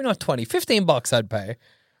 probably not 20. $15 I'd pay.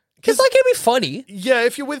 Because, like, it'd be funny. Yeah,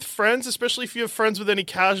 if you're with friends, especially if you have friends with any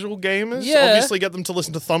casual gamers, Yeah. obviously get them to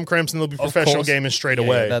listen to Thumb Cramps and they'll be professional gamers straight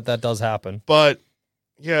away. That does happen. But,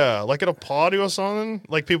 yeah, like at a party or something,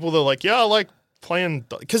 like people that are like, yeah, I like playing,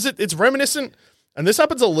 because it's reminiscent, and this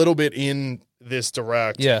happens a little bit in this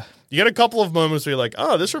direct. Yeah. You get a couple of moments where you're like,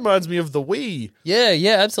 oh, this reminds me of the Wii.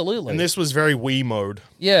 Yeah, absolutely. And this was very Wii mode.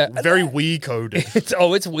 Yeah. Very Wii coded. It's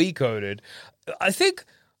Wii coded. I think,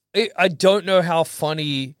 I don't know how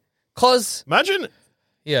funny, because... Imagine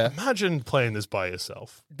playing this by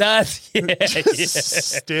yourself. That's,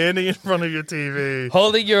 Standing in front of your TV.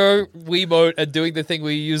 Holding your Wiimote and doing the thing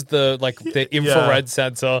where you use the infrared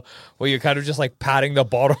sensor, where you're kind of just like patting the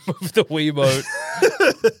bottom of the Wiimote.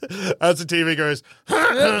 As the TV goes,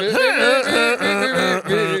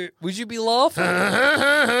 would you be laughing?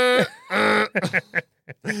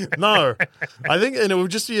 no. I think and it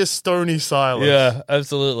would just be a stony silence. Yeah,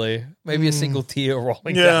 absolutely. Maybe a single tear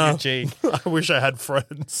rolling down your cheek. I wish I had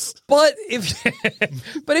friends. But if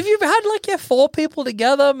you've had like 4 people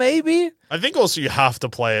together, maybe. I think also you have to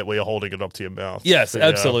play it where you're holding it up to your mouth. Yes,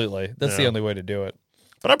 absolutely. That's the only way to do it.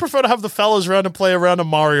 But I prefer to have the fellas around and play around a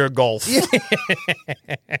Mario Golf.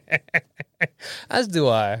 As do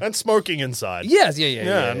I. And smoking inside. Yes,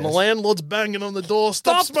 yeah. And the landlord's banging on the door.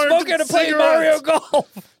 Stop smoking and play Mario Golf.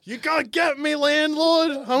 You can't get me,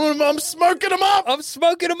 landlord. I'm smoking them up. I'm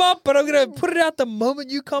smoking them up, but I'm going to put it out the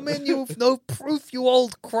moment you come in. You have no proof, you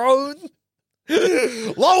old crone.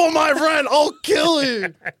 Lower my rent. I'll kill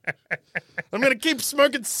you. I'm going to keep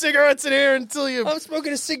smoking cigarettes in here until you... I'm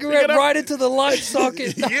smoking a cigarette right into the light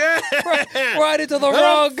socket. Yeah. Right into the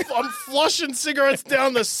rug. I'm flushing cigarettes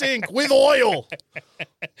down the sink with oil.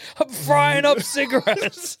 I'm frying up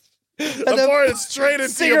cigarettes. I'm pouring it straight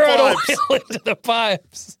into your pipes. Oil into the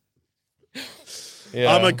pipes.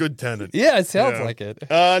 Yeah. I'm a good tenant. Yeah, it sounds like it.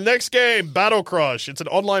 Next game, Battle Crush. It's an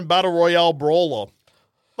online battle royale brawler.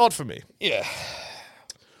 Not for me. Yeah.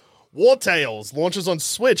 War Tales launches on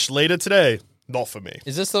Switch later today. Not for me.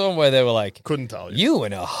 Is this the one where they were like, couldn't tell you. You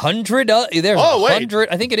and 100, there's 100,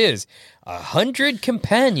 I think it is, 100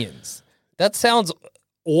 companions. That sounds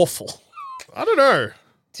awful. I don't know.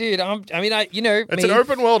 Dude, it's an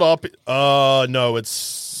open world up. No,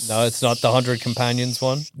 it's not the 100 companions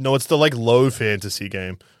one. No, it's the low fantasy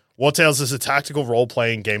game. War Tales is a tactical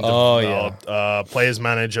role-playing game that players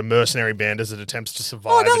manage a mercenary band as it attempts to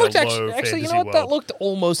survive in a low fantasy world. That looked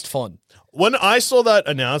almost fun. When I saw that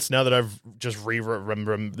announced, now that I've just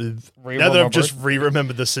re-remembered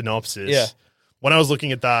the synopsis, when I was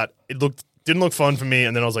looking at that, it didn't look fun for me,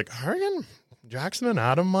 and then I was like, Hurricane Jackson and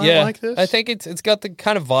Adam might like this. I think it's got the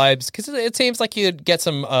kind of vibes, because it seems like you'd get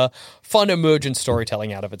some fun emergent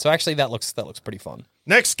storytelling out of it. So actually, that looks pretty fun.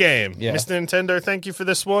 Next game, Mr. Nintendo, thank you for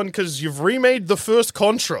this one, because you've remade the first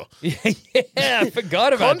Contra. I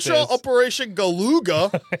forgot about Contra this. Operation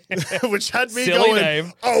Galuga, which had me Silly going,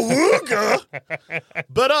 name. Awooga!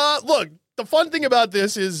 But look, the fun thing about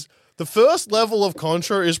this is the first level of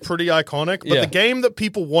Contra is pretty iconic, but the game that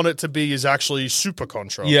people want it to be is actually Super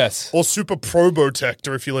Contra. Yes. Or Super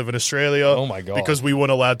Probotector if you live in Australia. Oh my God. Because we weren't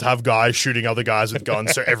allowed to have guys shooting other guys with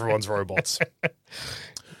guns, so everyone's robots.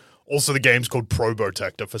 Also, the game's called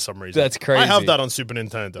Probotector for some reason. That's crazy. I have that on Super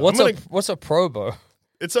Nintendo. What's a Probo?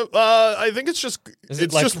 It's I think it's just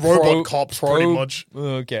just robot cops pretty much.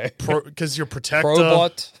 Okay. Because you're protector.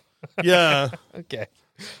 Probot. Yeah. Okay.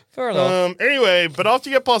 Fair enough. Anyway, but after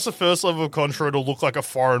you get past the first level of Contra, it'll look like a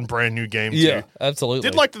foreign brand new game Yeah, too. absolutely.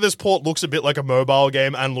 Did like that this port looks a bit like a mobile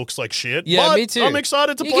game and looks like shit. Yeah, but me too. I'm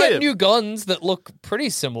excited to you play get it. new guns that look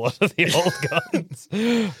pretty similar to the old guns.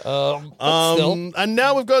 But still. And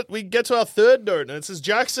now we get to our third note, and it says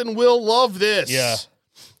Jackson will love this. Yeah.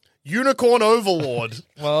 Unicorn Overlord.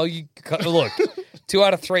 Well, look, 2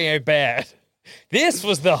 out of 3 ain't bad. This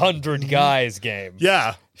was the 100 guys game.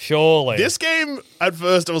 Yeah. Surely. This game, at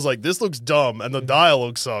first, I was like, this looks dumb, and the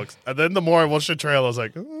dialogue sucks. And then the more I watched the trailer, I was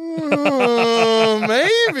like,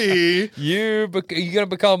 Maybe. You're going to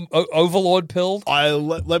become Overlord pilled?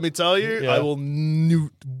 Let me tell you, I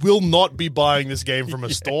will not be buying this game from a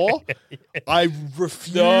store. I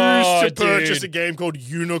refuse to purchase a game called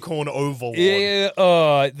Unicorn Overlord. Yeah,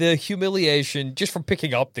 the humiliation just from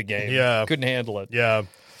picking up the game. Yeah. Couldn't handle it. Yeah.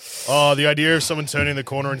 Oh, the idea of someone turning the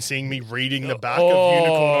corner and seeing me reading the back of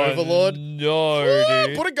Unicorn Overlord. No,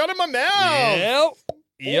 dude. Put a gun in my mouth. Yep.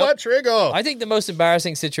 Pull that trigger. I think the most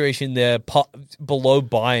embarrassing situation there, below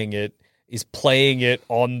buying it, is playing it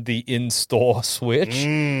on the in-store Switch.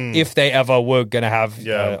 If they ever were going to have...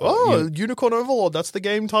 Unicorn Overlord. That's the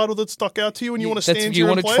game title that stuck out to you and you want to stand here you and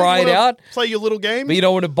want to play try it out? Play your little game? But you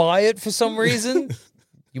don't want to buy it for some reason?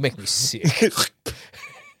 You make me sick.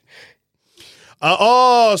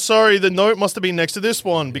 Sorry. The note must have been next to this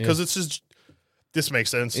one because it says... This makes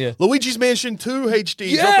sense. Yeah. Luigi's Mansion 2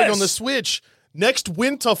 HD dropping on the Switch. Next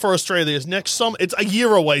winter for Australia is next summer. It's a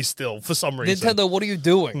year away still for some reason. Nintendo, what are you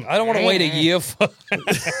doing? I don't want to wait a year for...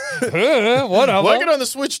 Whatever. Working on the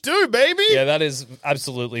Switch too, baby. Yeah, that is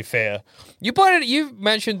absolutely fair. You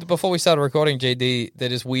mentioned before we started recording, JD,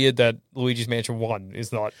 that it's weird that Luigi's Mansion 1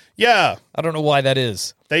 is not... Yeah. I don't know why that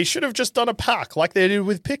is. They should have just done a pack like they did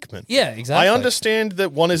with Pikmin. Yeah, exactly. I understand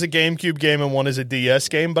that one is a GameCube game and one is a DS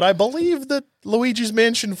game, but I believe that Luigi's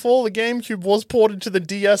Mansion 4, the GameCube, was ported to the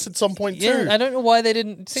DS at some point too. I don't know why they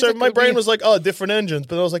didn't... So my brain was like, different engines,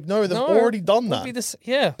 but I was like, no, they've already done that.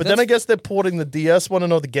 But then I guess they're porting the DS one and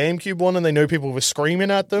not the GameCube one, and they know people were screaming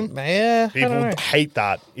at them. Yeah, people hate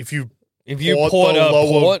that. If you port a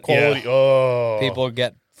lower port, quality, people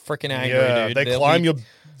get freaking angry, dude.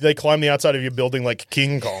 They climb the outside of your building like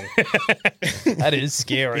King Kong. That is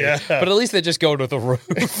scary. Yeah. But at least they're just going to the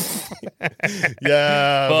roof.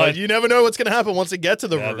 Yeah, but you never know what's going to happen once they get to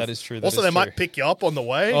the roof. That is true. Also, they might pick you up on the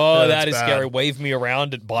way. Oh, that is scary. Wave me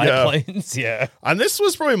around at biplanes. Yeah. And this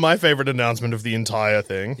was probably my favorite announcement of the entire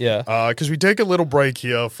thing. Yeah. Because we take a little break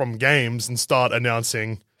here from games and start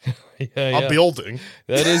announcing a building.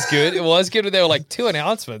 That is good. It was good when there were like 2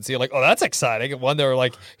 announcements. You're like, oh, that's exciting. And one, they were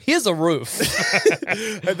like, here's a roof.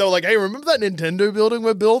 And they were like, hey, remember that Nintendo building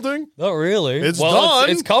we're building? Not really. It's done.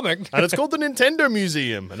 It's coming. And it's called the Nintendo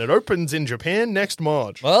Museum. And it opens in Japan next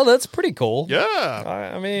March. Well, that's pretty cool.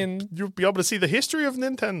 Yeah. I mean... You'll be able to see the history of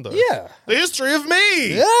Nintendo. Yeah. The history of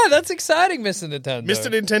me. Yeah, that's exciting, Mr. Nintendo. Mr.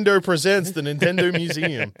 Nintendo presents the Nintendo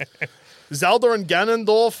Museum. Zelda and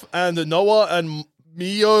Ganondorf and Noah and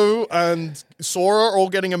Mio and Sora are all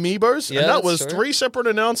getting amiibos. Yeah, and that was true. 3 separate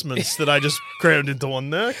announcements that I just crammed into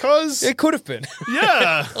one there. Because it could have been.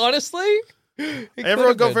 Yeah. Honestly.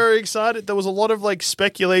 Everyone got very excited. There was a lot of like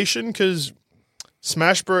speculation because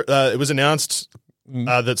Smash Bros. It was announced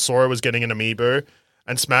that Sora was getting an amiibo,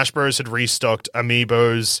 and Smash Bros. Had restocked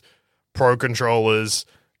amiibos, pro controllers,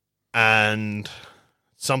 and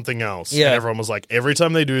something else. Yeah. And everyone was like, every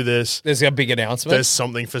time they do this, there's a big announcement. there's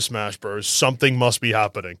something for Smash Bros. Something must be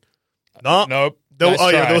happening. No, nope. There was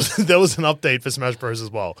an update for Smash Bros.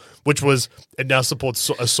 As well, which was it now supports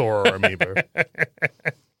a Sora amiibo.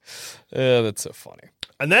 That's so funny.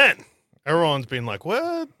 And then everyone's been like,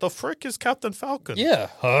 where the frick is Captain Falcon? Yeah.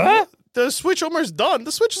 Huh? The Switch almost done.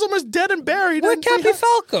 The Switch is almost dead and buried. Where and Captain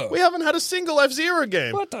Falcon? We haven't had a single F-Zero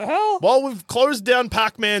game. What the hell? Well, we've closed down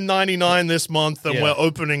Pac-Man 99 this month, and we're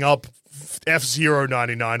opening up F-Zero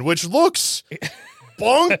 99, which looks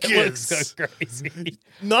bonkers. It looks so crazy.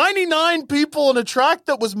 99 people on a track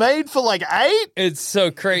that was made for like 8? It's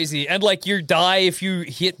so crazy. And like you die if you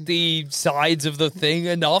hit the sides of the thing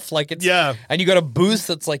enough. Like it's and you got a boost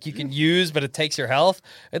that's like you can use, but it takes your health.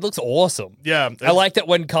 It looks awesome. Yeah. I like that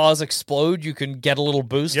when cars explode, you can get a little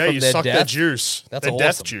boost from you their suck death. their juice. That's their awesome.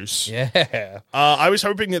 death juice. Yeah. I was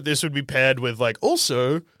hoping that this would be paired with like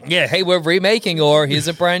also. Yeah, hey, we're remaking, or here's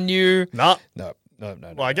a brand new. No.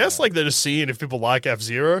 Well, I guess like they're just seeing if people like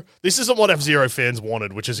F-Zero. This isn't what F-Zero fans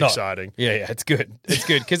wanted, which is exciting. Yeah, it's good. It's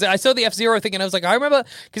good. Because I saw the F-Zero thing and I was like, I remember,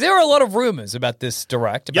 because there were a lot of rumors about this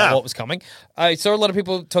Direct, about what was coming. I saw a lot of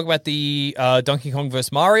people talk about the Donkey Kong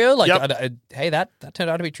vs. Mario. Like, hey, that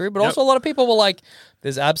turned out to be true. But also a lot of people were like,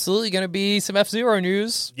 there's absolutely going to be some F-Zero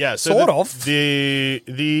news. Yeah, so sort of.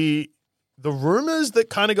 The rumors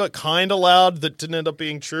that kind of got kind of loud that didn't end up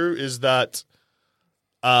being true is that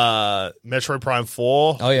Metroid Prime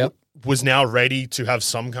 4 was now ready to have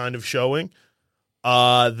some kind of showing.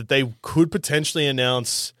 That they could potentially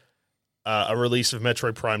announce a release of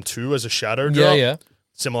Metroid Prime 2 as a shadow drop.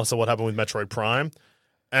 Similar to what happened with Metroid Prime.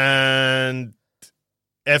 And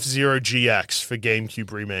F-Zero GX for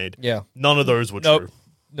GameCube remade. Yeah. None of those were true.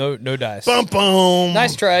 No dice. Bum, bum.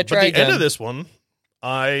 Nice try. But the end of this one,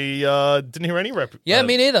 I didn't hear any Yeah,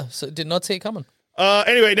 me neither. So did not see it coming.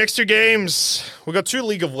 Anyway, next two games. We got two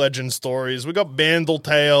League of Legends stories. We got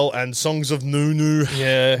Bandletale and Songs of Nunu.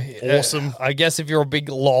 Yeah. Awesome. I guess if you're a big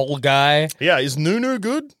LOL guy. Yeah, is Nunu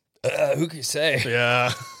good? Who can say?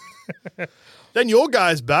 Yeah. Then your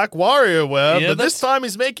guy's back, WarioWare, Yeah, but this time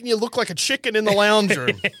he's making you look like a chicken in the lounge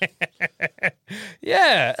room.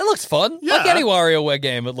 Yeah, it looks fun. Yeah. Like any WarioWare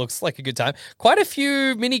game, it looks like a good time. Quite a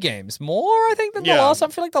few mini games. More, I think, than the Yeah. last time.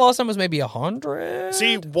 I feel like the last time was maybe 100.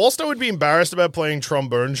 See, whilst I would be embarrassed about playing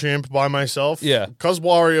Trombone Champ by myself, Yeah. because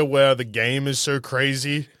WarioWare, the game is so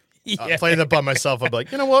crazy, Yeah. playing that by myself, I'd be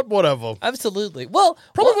like, you know what, whatever. Absolutely. Well,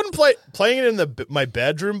 Probably wouldn't playing it in my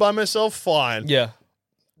bedroom by myself, fine. yeah.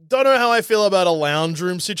 Don't know how I feel about a lounge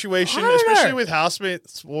room situation, I don't especially know. with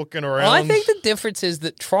housemates walking around. Well, I think the difference is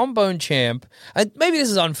that Trombone Champ, and maybe this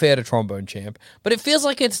is unfair to Trombone Champ, but it feels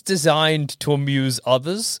like it's designed to amuse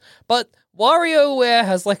others. But WarioWare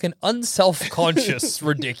has like an unself-conscious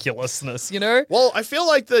ridiculousness, you know? Well, I feel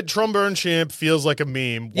like the Trombone Champ feels like a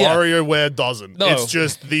meme. Yeah. WarioWare doesn't. No. It's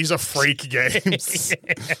just, these are freak games.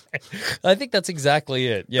 I think that's exactly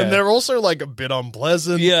it. Yeah. And they're also like a bit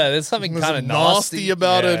unpleasant. yeah, there's something There's kind of nasty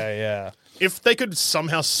about it. Yeah. If they could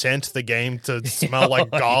somehow scent the game to smell like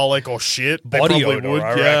garlic or shit, they Body probably odor, would.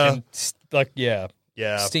 I Yeah. reckon. Like, yeah.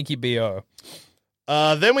 Yeah. Stinky BO.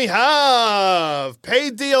 Then we have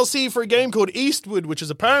paid DLC for a game called Eastwood, which is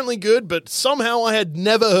apparently good, but somehow I had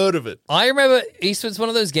never heard of it. I remember Eastwood's one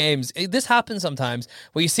of those games. This happens sometimes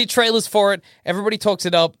where you see trailers for it, everybody talks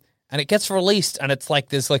it up, and it gets released, and it's like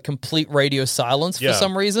this like complete radio silence for Yeah.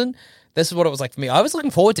 some reason. This is what it was like for me. I was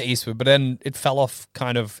looking forward to Eastwood, but then it fell off.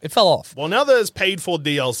 It fell off. Well, now there's paid for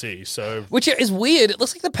DLC, so Which is weird. It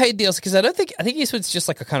looks like the paid DLC because I think Eastwood's just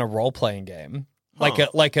like a kind of role playing game, like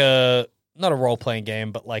a not a role playing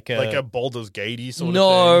game, but like a Baldur's Gate sort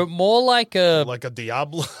no, of thing. more like a Like a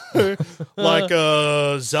Diablo, like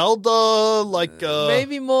a Zelda, like a...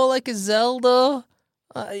 maybe more like a Zelda.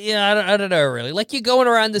 Yeah, I don't know really. Like you're going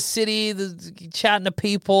around the city, chatting to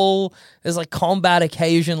people. There's like combat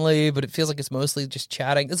occasionally, but it feels like it's mostly just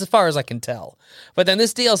chatting. That's as far as I can tell. But then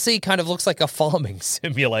this DLC kind of looks like a farming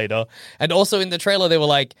simulator. And also in the trailer, they were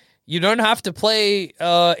like, you don't have to play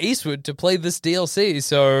Eastwood to play this DLC.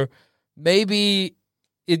 So maybe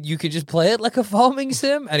you could just play it like a farming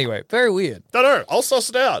sim. Anyway, very weird. Don't know. I'll suss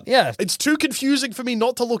it out. Yeah. It's too confusing for me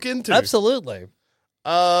not to look into. Absolutely.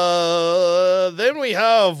 Then we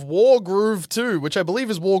have Wargroove 2, which I believe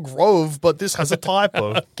is Wargrove, but this has a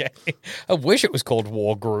typo. Okay. I wish it was called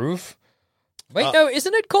Wargroove. Wait, no,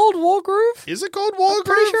 isn't it called Wargroove? Is it called Wargroove? I'm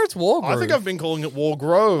pretty sure it's Wargroove. I think I've been calling it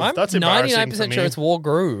Wargrove. I'm That's embarrassing 99% for me. sure it's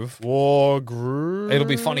Wargroove. Wargroove. It'll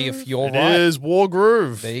be funny if you're It right. is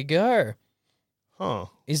Wargroove. There you go. Huh.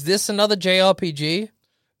 Is this another JRPG?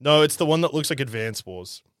 No, it's the one that looks like Advance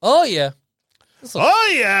Wars. Oh, yeah.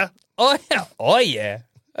 Oh, yeah. Oh, yeah. Oh, yeah.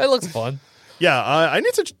 It looks fun. Yeah,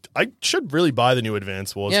 I should really buy the new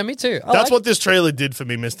Advance Wars. Yeah, me too. That's what this trailer did for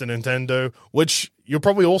me, Mr. Nintendo, which you're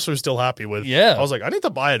probably also still happy with. Yeah. I was like, I need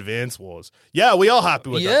to buy Advance Wars. Yeah, we are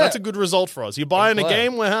happy with Yeah. that. That's a good result for us. You're buying a glad.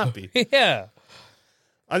 game, we're happy. Yeah.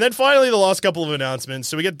 And then finally, the last couple of announcements.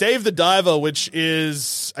 So we get Dave the Diver, which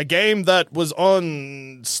is a game that was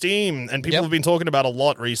on Steam and people Yep. have been talking about a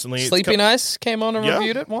lot recently. Sleepy Nice came on and Yeah.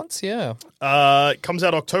 reviewed it once. Yeah. It comes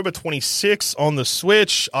out October 26th on the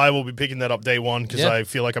Switch. I will be picking that up day one because Yeah. I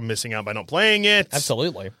feel like I'm missing out by not playing it.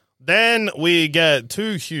 Absolutely. Then we get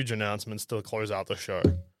two huge announcements to close out the show.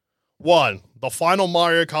 One, the final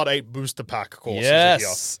Mario Kart 8 booster pack courses are here.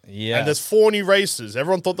 Yes. And there's 4 new races.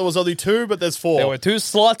 Everyone thought there was only 2, but there's 4. There were 2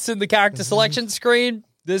 slots in the character selection screen.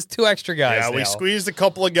 There's 2 extra guys Yeah, we now. squeezed a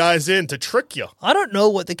couple of guys in to trick you. I don't know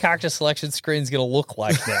what the character selection screen is going to look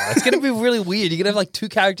like now. It's going to be really weird. You're going to have like 2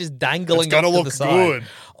 characters dangling It's gonna off to look the side.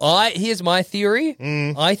 good. Here's my theory.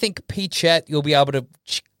 I think Peachette you'll be able to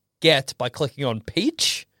get by clicking on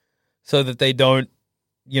Peach so that they don't,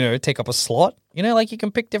 take up a slot. Like you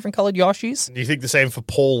can pick different colored Yoshis. Do you think the same for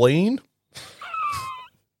Pauline?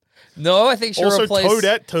 No, I think she'll Also, replace...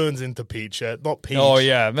 Toadette turns into Peachette, not Peach. Oh,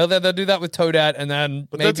 yeah. Well, they'll do that with Toadette and then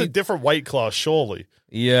But maybe... that's a different weight class, surely.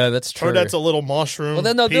 Yeah, that's true. Toadette's a little mushroom. Well,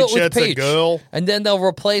 then they'll do it with Peachette's Peach. a girl. And then they'll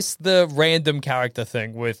replace the random character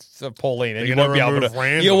thing with Pauline. And They're you gonna won't, be able remove to,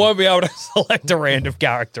 random. you won't be able to select a random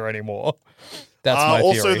character anymore. That's my theory.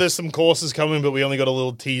 Also, there's some courses coming, but we only got a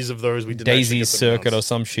little tease of those. We didn't actually Daisy's get them Circuit or announced.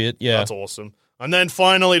 some shit. Yeah. That's awesome. And then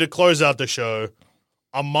finally, to close out the show,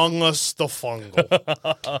 Among Us the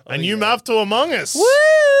Fungal. And you mapped to Among Us. Woo!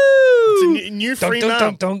 It's a new free Dunk, map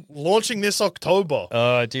dunk, dunk. launching this October.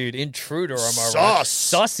 Dude, Intruder, am I right?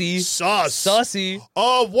 Sussy. Sussy.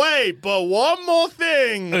 Oh, wait, but one more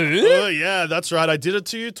thing. Yeah, that's right. I did it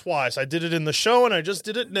to you twice. I did it in the show, and I just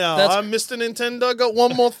did it now. I'm Mr. Nintendo, got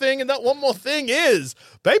one more thing, and that one more thing is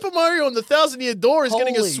Paper Mario and the Thousand Year Door is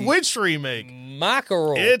getting a Switch remake.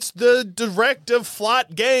 Mackerel. It's the director of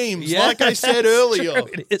Flat Games, like I said earlier. True.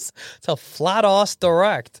 It is. It's a flat-ass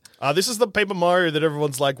direct. This is the Paper Mario that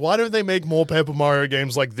everyone's like, why don't they make more Paper Mario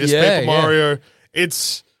games like this Yeah, Paper Mario?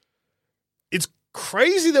 It's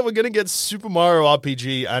crazy that we're going to get Super Mario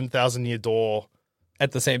RPG and Thousand Year Door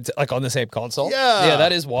At the same like on the same console? Yeah.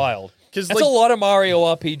 that is wild. That's like, a lot of Mario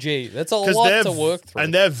RPG. That's a lot to work through.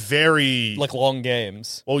 And they're very... like long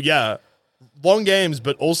games. Well, yeah. Long games,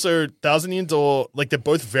 but also Thousand Year Door, like they're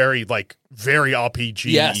both very RPG.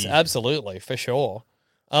 Yes, absolutely, for sure.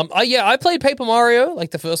 I played Paper Mario, like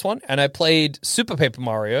the first one, and I played Super Paper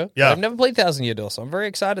Mario. Yeah. I've never played Thousand Year Door, so I'm very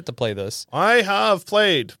excited to play this. I have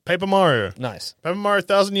played Paper Mario. Nice. Paper Mario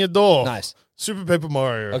Thousand Year Door. Nice. Super Paper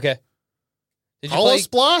Mario. Okay. Did you Color play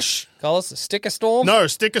Splash? Color Sticker Storm? No,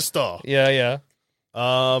 Sticker Star. Yeah.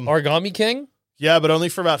 Origami King? Yeah, but only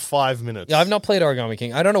for about 5 minutes. Yeah, I've not played Origami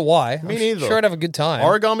King. I don't know why. Me I'm neither. sure I'd have a good time.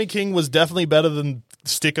 Origami King was definitely better than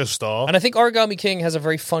Sticker Star. And I think Origami King has a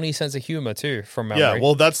very funny sense of humor, too, from memory. Yeah,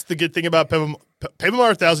 well, that's the good thing about Paper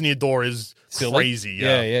Mario Thousand Year Door is Silly. crazy.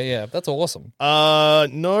 Yeah. Yeah. That's awesome.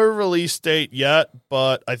 No release date yet,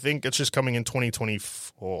 but I think it's just coming in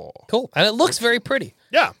 2024. Cool. And it looks very pretty.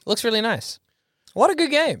 Yeah. It looks really nice. A lot of good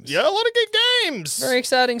games. Yeah, a lot of good games. Very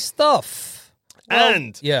exciting stuff. Well,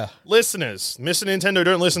 and yeah. listeners, Mr. Nintendo,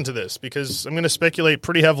 don't listen to this because I'm going to speculate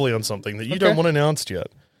pretty heavily on something that you don't want announced yet.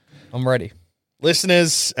 I'm ready.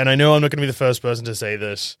 Listeners, and I know I'm not going to be the first person to say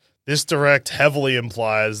this direct heavily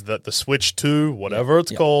implies that the Switch 2, whatever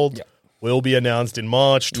it's called, will be announced in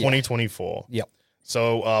March 2024. Yep.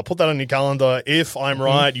 So put that on your calendar. If I'm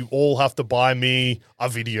right, you all have to buy me a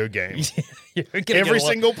video game. Every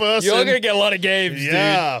single person. You're going to get a lot of games, dude.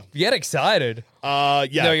 Get excited. Yeah.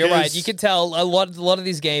 No, you're right. You can tell a lot of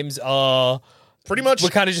these games are... Pretty much. We're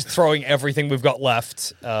kind of just throwing everything we've got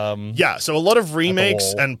left. Yeah, so a lot of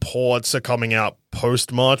remakes and ports are coming out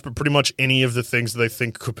post-March, but pretty much any of the things that they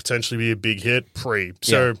think could potentially be a big hit, pre.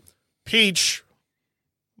 So Peach,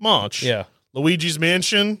 March. Yeah. Luigi's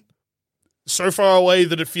Mansion, so far away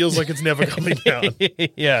that it feels like it's never coming out.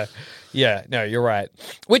 Yeah, no, you're right.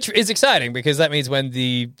 Which is exciting because that means when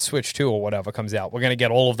the Switch 2 or whatever comes out, we're going to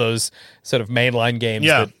get all of those sort of mainline games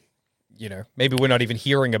that, you know, maybe we're not even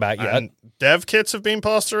hearing about yet. And dev kits have been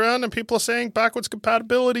passed around and people are saying backwards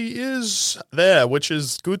compatibility is there, which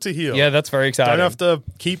is good to hear. Yeah, that's very exciting. Don't have to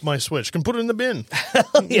keep my Switch. Can put it in the bin.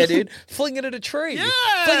 Yeah, dude. Fling it at a tree. Yeah.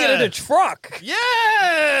 Fling it at a truck.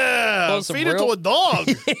 Yeah. Feed it to a dog.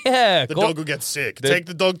 Yeah. The dog will get sick. Take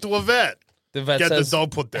the dog to a vet. The vet Get says, the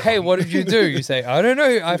dog put down. Hey, what did you do? You say, I don't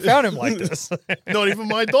know. I found him like this. Not even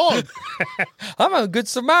my dog. I'm a good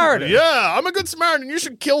Samaritan. Yeah, I'm a good Samaritan. You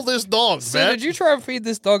should kill this dog, So vet. did you try and feed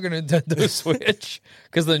this dog a Nintendo Switch?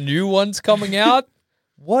 Because the new one's coming out?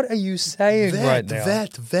 What are you saying right now?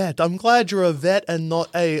 Vet. I'm glad you're a vet and not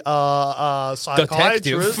a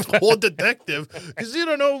psychiatrist or detective, because you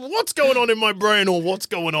don't know what's going on in my brain or what's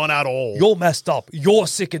going on at all. You're messed up. You're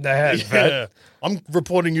sick in the head, vet. I'm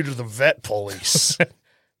reporting you to the vet police.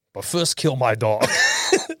 But first kill my dog.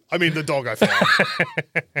 I mean, the dog I found.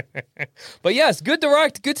 But yes, good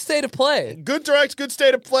direct, good state of play. Good direct, good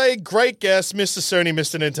state of play. Great guest, Mr. Sony,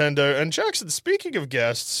 Mr. Nintendo. And Jackson, speaking of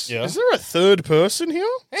guests, is there a third person here?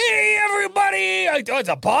 Hey, everybody! Oh, it's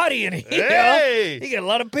a party in here. Hey! You get a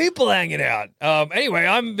lot of people hanging out. Anyway,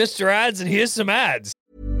 I'm Mr. Ads, and here's some ads.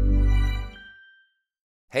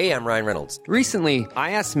 Hey, I'm Ryan Reynolds. Recently,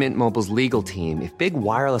 I asked Mint Mobile's legal team if big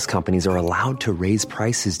wireless companies are allowed to raise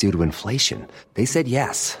prices due to inflation. They said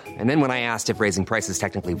yes. And then when I asked if raising prices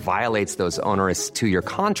technically violates those onerous two-year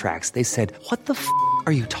contracts, they said, "What the f***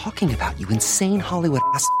 are you talking about, you insane Hollywood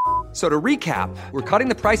ass?" So to recap, we're cutting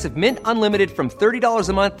the price of Mint Unlimited from $30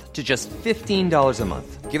 a month to just $15 a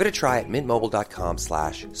month. Give it a try at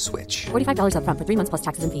mintmobile.com/switch. $45 up front for 3 months plus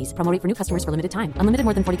taxes and fees. Promo rate for new customers for limited time. Unlimited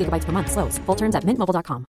more than 40 gigabytes per month. Slows full terms at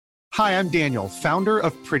mintmobile.com. Hi, I'm Daniel, founder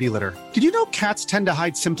of Pretty Litter. Did you know cats tend to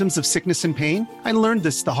hide symptoms of sickness and pain? I learned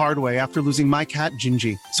this the hard way after losing my cat,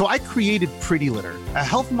 Gingy. So I created Pretty Litter, a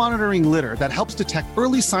health monitoring litter that helps detect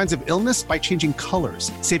early signs of illness by changing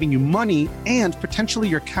colors, saving you money and potentially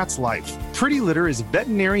your cat's life. Pretty Litter is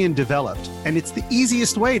veterinarian developed, and it's the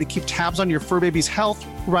easiest way to keep tabs on your fur baby's health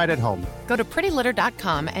right at home. Go to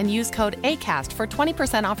prettylitter.com and use code ACAST for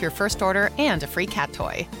 20% off your first order and a free cat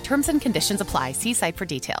toy. Terms and conditions apply. See site for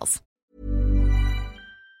details.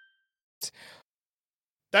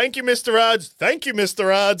 Thank you, Mr. Ads. Thank you,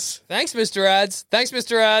 Mr. Ads. Thanks, Mr. Ads. Thanks,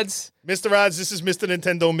 Mr. Ads. Mr. Ads, this is Mr.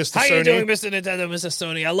 Nintendo, Mr. How Sony. you doing, Mr. Nintendo, Mr.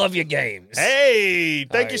 Sony? I love your games. Hey,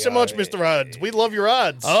 thank you so much, Mr. Ads. We love your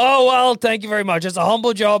ads. Oh, well, thank you very much. It's a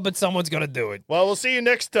humble job, but someone's got to do it. Well, we'll see you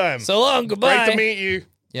next time. So long. Goodbye. Great to meet you.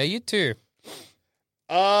 Yeah, you too.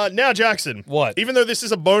 Now, Jackson. What? Even though this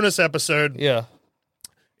is a bonus episode, Yeah.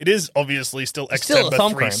 it is obviously still Still a Xtember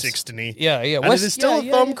thumb cramps. 360. Yeah, yeah. And it is still a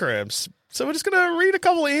thumb cramps. So we're just going to read a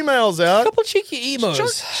couple of emails out. A couple cheeky emos.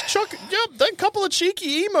 Yep, a couple of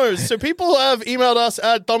cheeky emos. So people have emailed us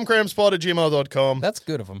at thumbcrampspot@gmail.com. That's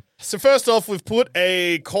good of them. So first off, we've put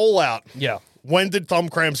a call out. Yeah. When did thumb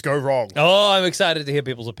cramps go wrong? Oh, I'm excited to hear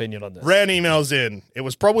people's opinion on this. Ran emails in. It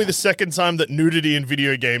was probably the second time that nudity in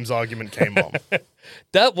video games argument came on.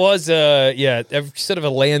 That was, sort of a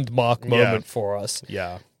landmark moment for us.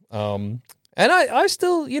 Yeah. And I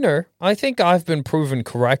still, I think I've been proven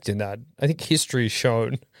correct in that. I think history's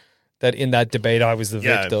shown that in that debate I was the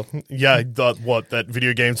victor. Yeah, that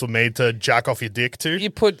video games were made to jack off your dick to? You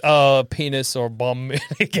put penis or bum in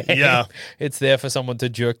a game. Yeah. It's there for someone to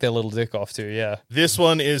jerk their little dick off to, yeah. This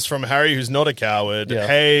one is from Harry, who's not a coward. Yeah.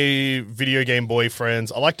 Hey, video game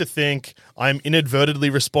boyfriends. I like to think I'm inadvertently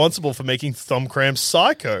responsible for making thumb cramps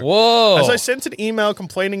psycho. Whoa. As I sent an email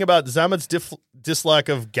complaining about Zamet's dislike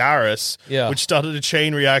of Garrus, which started a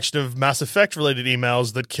chain reaction of Mass Effect-related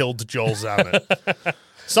emails that killed Joel Zamet.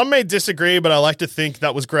 Some may disagree, but I like to think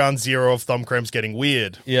that was ground zero of thumb cramps getting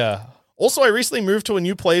weird. Yeah. Also, I recently moved to a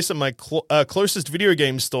new place and my closest video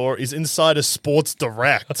game store is inside a Sports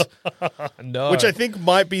Direct. No. Which I think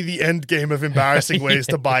might be the end game of embarrassing ways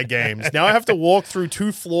to buy games. Now I have to walk through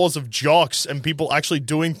 2 floors of jocks and people actually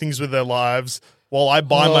doing things with their lives while I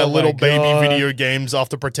buy my little baby video games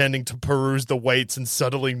after pretending to peruse the weights and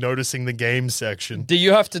subtly noticing the game section. Do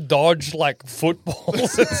you have to dodge, like,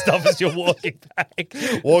 footballs and stuff as you're walking back?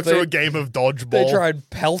 Walk through a game of dodgeball. They try and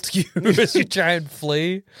pelt you as you try and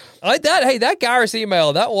flee. That Garrus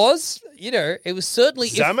email, that was, it was certainly...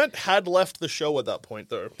 Zamet had left the show at that point,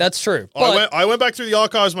 though. That's true. But I went back through the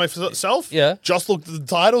archives myself. Yeah. Just looked at the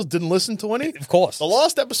titles, didn't listen to any. Of course. The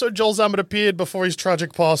last episode Joel Zamet appeared before his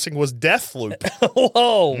tragic passing was Deathloop.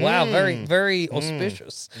 Whoa, wow, very, very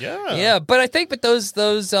auspicious. Yeah. Yeah, but I think with those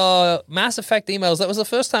Mass Effect emails, that was the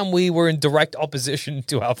first time we were in direct opposition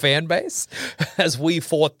to our fan base as we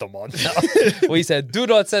fought them on. We said, do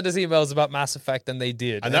not send us emails about Mass Effect, and they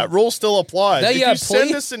did. And that rule still applies. If you send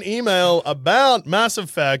please. us an email about Mass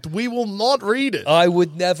Effect, we will not read it. I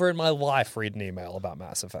would never in my life read an email about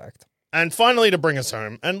Mass Effect. And finally, to bring us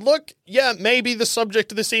home, and look, maybe the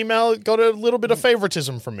subject of this email got a little bit of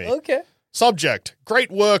favoritism from me. Okay. Subject, great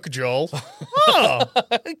work, Joel.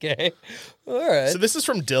 Okay. All right. So this is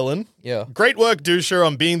from Dylan. Yeah. Great work, Dusha,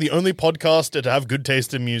 on being the only podcaster to have good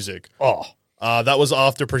taste in music. Oh. That was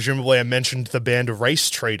after, presumably, I mentioned the band Race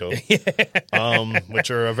Trader,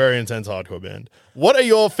 which are a very intense hardcore band. What are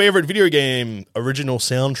your favorite video game original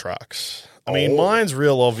soundtracks? I mean, mine's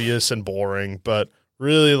real obvious and boring, but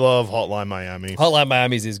really love Hotline Miami. Hotline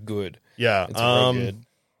Miami's is good. Yeah. It's very good.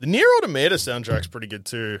 The Nier Automata soundtrack's pretty good,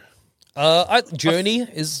 too. Journey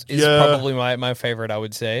is probably my favorite, I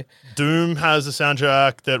would say. Doom has a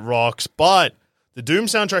soundtrack that rocks, but the Doom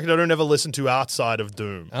soundtrack I don't ever listen to outside of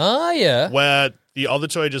Doom. Ah, yeah. Where the other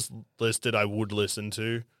two I just listed, I would listen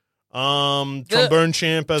to. Trombone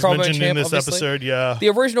Champ, as mentioned in this episode, yeah. The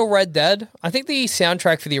original Red Dead. I think the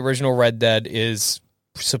soundtrack for the original Red Dead is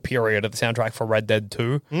superior to the soundtrack for Red Dead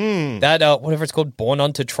 2. That, whatever it's called, Born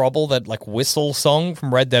Unto Trouble, that, like, whistle song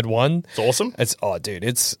from Red Dead 1. It's awesome.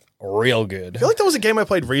 It's real good. I feel like there was a game I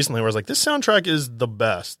played recently where I was like, this soundtrack is the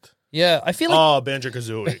best. Yeah, I feel like...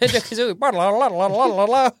 Banjo-Kazooie.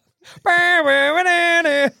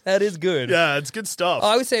 That is good. Yeah, it's good stuff.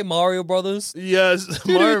 I would say Mario Brothers. Yes,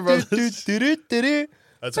 Mario Brothers. That's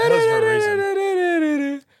for a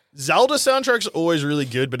reason. Zelda soundtrack's always really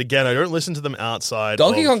good, but again, I don't listen to them outside.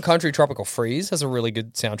 Donkey Kong Country Tropical Freeze has a really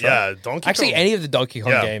good soundtrack. Yeah, Donkey Actually, Kong. any of the Donkey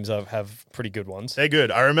Kong games have pretty good ones. They're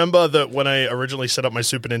good. I remember that when I originally set up my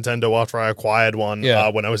Super Nintendo after I acquired one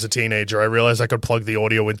when I was a teenager, I realized I could plug the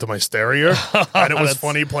audio into my stereo, and it was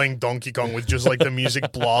funny playing Donkey Kong with just like the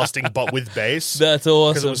music blasting, but with bass. That's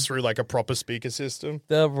awesome. Because it was through like a proper speaker system.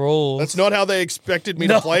 That rules. That's not how they expected me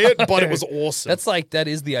to play it, but it was awesome. That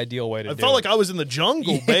is the ideal way to do it. I felt like I was in the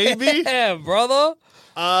jungle, baby. Yeah, brother.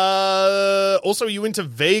 Also, you into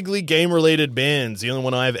vaguely game-related bands? The only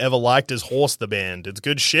one I've ever liked is Horse the Band. It's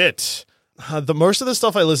good shit. The most of the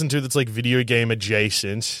stuff I listen to that's like video game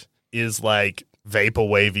adjacent is like vapor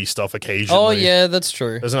wavy stuff occasionally. Oh, yeah, that's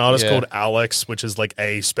true. There's an artist Yeah. called Alex, which is like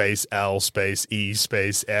A space L space E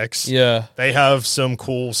space X. Yeah. They have some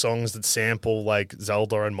cool songs that sample like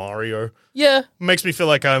Zelda and Mario. Yeah. Makes me feel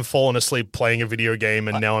like I'm falling asleep playing a video game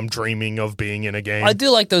and now I'm dreaming of being in a game. I do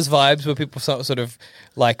like those vibes where people sort of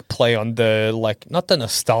like play on the, like, not the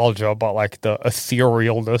nostalgia, but like the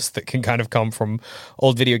etherealness that can kind of come from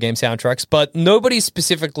old video game soundtracks. But nobody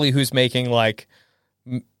specifically who's making like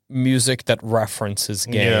music that references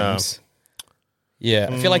games. Yeah.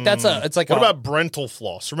 I feel like it's like what about Brental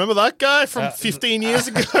Floss? Remember that guy from 15 years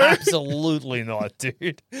ago? Absolutely not,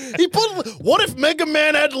 dude. What if Mega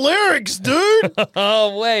Man had lyrics, dude?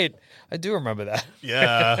 Oh, wait. I do remember that.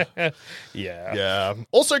 Yeah. Yeah. Yeah.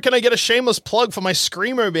 Also, can I get a shameless plug for my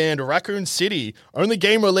Screamo band, Raccoon City? Only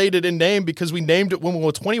game related in name because we named it when we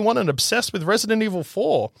were 21 and obsessed with Resident Evil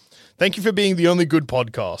 4. Thank you for being the only good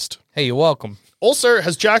podcast. Hey, you're welcome. Also,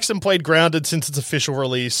 has Jackson played Grounded since its official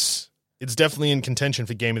release? It's definitely in contention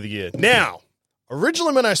for Game of the Year. Now,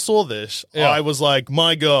 originally when I saw this, I was like,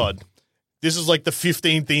 my God, this is like the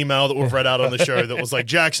 15th email that we've read out on the show that was like,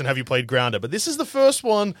 Jackson, have you played Grounded? But this is the first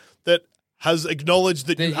one that has acknowledged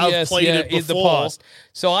that you have played it before. in the past.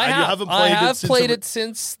 So I have played it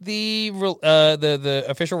since the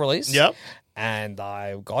official release. Yep. And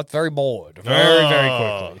I got very bored very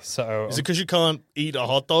quickly. So is it because you can't eat a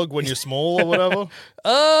hot dog when you're small or whatever?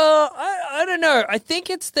 I don't know. I think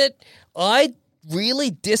it's that I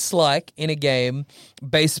really dislike in a game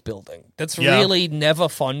base building. That's really never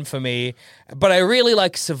fun for me. But I really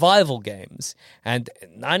like survival games. And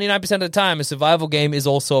 99% of the time, a survival game is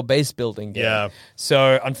also a base building game. Yeah.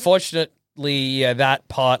 So unfortunately, that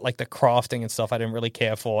part, like the crafting and stuff, I didn't really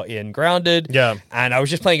care for in Grounded. Yeah. And I was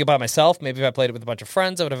just playing it by myself. Maybe if I played it with a bunch of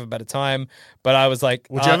friends, I would have a better time. But I was like...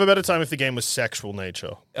 Would you have a better time if the game was sexual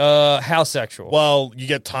nature? How sexual? Well, you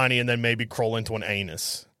get tiny and then maybe crawl into an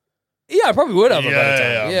anus. Yeah, I probably would have a better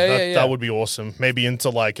time. Yeah. That would be awesome. Maybe into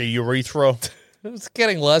like a urethra. It's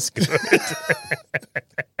getting less good.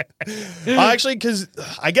 Actually, because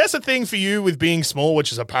I guess a thing for you with being small,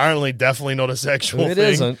 which is apparently definitely not a sexual thing. It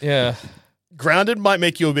isn't, yeah. Grounded might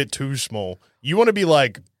make you a bit too small. You want to be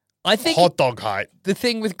like I think hot dog height. The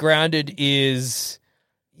thing with Grounded is,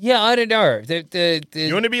 I don't know.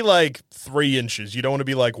 You want to be like 3 inches. You don't want to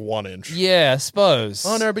be like 1 inch. Yeah, I suppose.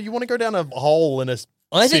 Oh no, but you want to go down a hole in a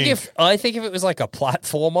I think if it was like a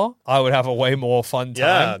platformer, I would have a way more fun time.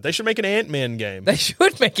 Yeah, they should make an Ant-Man game. They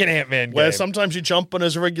should make an Ant-Man game. Where sometimes you jump on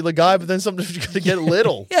as a regular guy, but then sometimes you got to get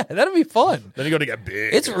little. Yeah, that'd be fun. Then you got to get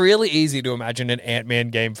big. It's really easy to imagine an Ant-Man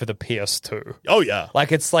game for the PS2. Oh, yeah.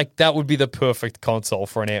 Like, it's like that would be the perfect console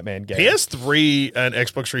for an Ant-Man game. PS3 and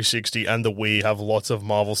Xbox 360 and the Wii have lots of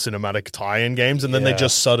Marvel Cinematic tie-in games, and then they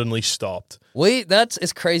just suddenly stopped.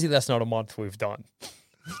 It's crazy that's not a month we've done.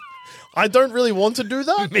 I don't really want to do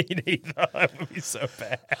that. Me neither. That would be so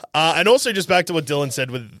bad. And also just back to what Dylan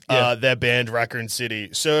said with their band Raccoon City.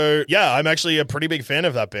 So, yeah, I'm actually a pretty big fan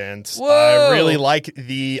of that band. Whoa. I really like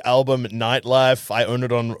the album Nightlife. I own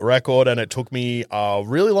it on record, and it took me a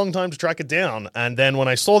really long time to track it down. And then when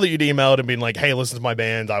I saw that you'd emailed and been like, hey, listen to my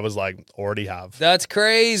band, I was like, already have. That's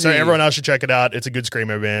crazy. So everyone else should check it out. It's a good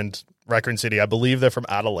screamo band. Raccoon City. I believe they're from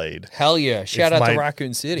Adelaide. Hell yeah. Shout out to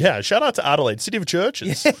Raccoon City. Yeah, shout out to Adelaide. City of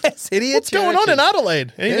churches. Yeah, City of What's churches. going on in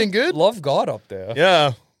Adelaide? Anything good? Love God up there.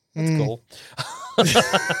 Yeah. That's cool.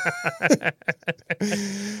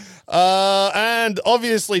 And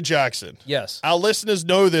obviously, Jackson. Yes. Our listeners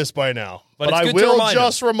know this by now. But it's I good to will remind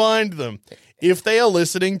just remind them. If they are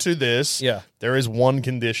listening to this, Yeah. there is one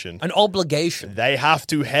condition. An obligation. They have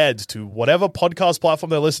to head to whatever podcast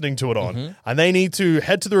platform they're listening to it on, and they need to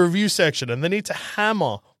head to the review section, and they need to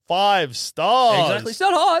hammer 5 stars. Exactly. It's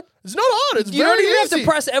not hard. It's not hard. It's You very don't even easy. have to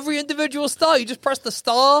press every individual star. You just press the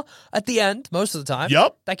star at the end most of the time.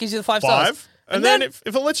 Yep. That gives you the 5 stars. 5. And then if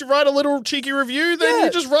it lets you write a little cheeky review, then you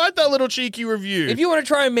just write that little cheeky review. If you want to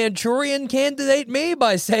try and Manchurian candidate me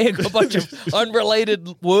by saying a bunch of unrelated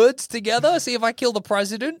words together, see if I kill the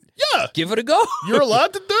president, give it a go. You're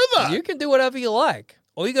allowed to do that. You can do whatever you like.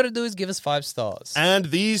 All you got to do is give us 5 stars. And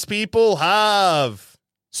these people have.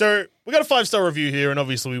 So we got a 5-star review here, and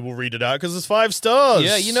obviously we will read it out because it's 5 stars.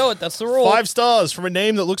 Yeah, you know it. That's the rule. 5 stars from a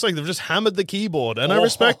name that looks like they've just hammered the keyboard, and I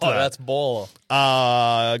respect that. That's baller.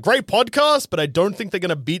 Great podcast, but I don't think they're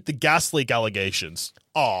going to beat the gas leak allegations.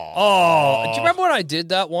 Oh, do you remember when I did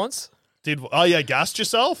that once? Gassed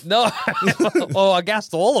yourself? No. I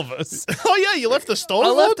gassed all of us. Oh, yeah, you left the stove I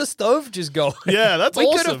on? left the stove just going. Yeah, that's we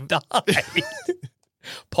awesome. We could have died.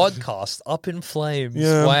 Podcast up in flames.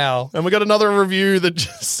 Yeah. Wow. And we got another review that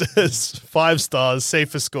just says 5 stars,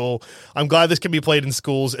 safe for school. I'm glad this can be played in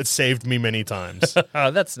schools. It saved me many times.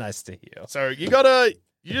 Oh, that's nice to hear. So you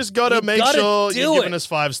just gotta make sure you're giving us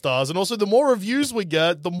 5 stars. And also, the more reviews we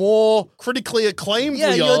get, the more critically acclaimed we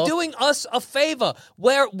are. Yeah, you're doing us a favor.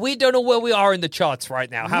 Where we don't know where we are in the charts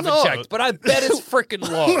right now. Haven't checked, but I bet it's freaking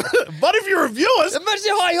low. But if you review us, imagine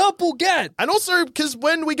how high up we'll get. And also, because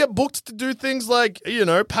when we get booked to do things like,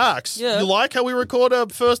 PAX, you like how we record our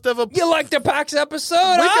first ever... You like the PAX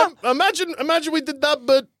episode, Imagine we did that,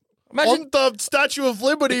 but... on the Statue of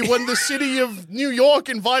Liberty when the city of New York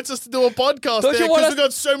invites us to do a podcast there because we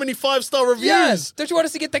got so many 5-star reviews. Yes. Don't you want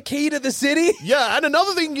us to get the key to the city? Yeah, and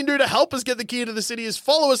another thing you can do to help us get the key to the city is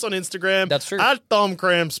follow us on Instagram. That's true. At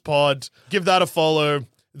ThumbCrampsPod. Give that a follow.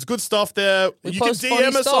 It's good stuff there. You can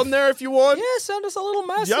DM us on there if you want. Yeah, send us a little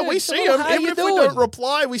message. Yeah, we see them. Even if we don't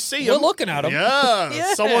reply, we see them. We're looking at them.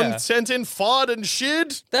 Yeah. Someone sent in fart and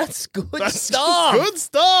shit. That's good stuff. Good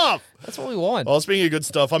stuff. That's what we want. Well, speaking of good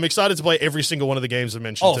stuff, I'm excited to play every single one of the games I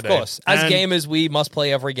mentioned today. Of course. As gamers, we must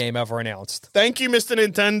play every game ever announced. Thank you, Mr.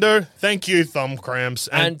 Nintendo. Thank you, Thumb Cramps.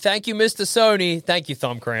 And thank you, Mr. Sony. Thank you,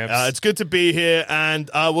 Thumb Cramps. It's good to be here, and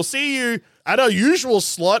we'll see you at our usual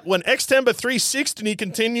slot when Xtember 360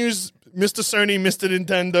 continues. Mr. Sony, Mr.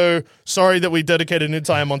 Nintendo, sorry that we dedicated an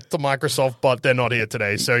entire month to Microsoft, but they're not here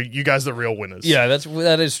today, so you guys are the real winners. Yeah,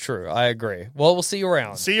 that is true. I agree. Well, we'll see you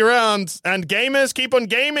around. See you around. And gamers, keep on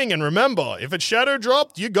gaming, and remember, if it's Shadow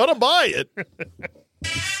dropped, you gotta buy it.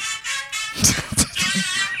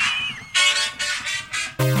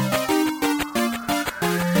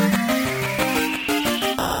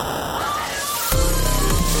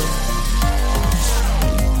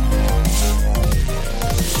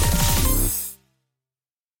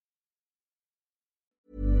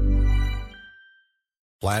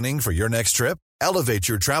 Planning for your next trip? Elevate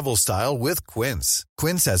your travel style with Quince.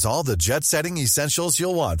 Quince has all the jet-setting essentials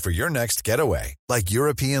you'll want for your next getaway, like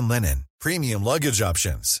European linen, premium luggage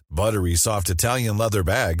options, buttery soft Italian leather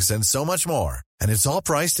bags, and so much more. And it's all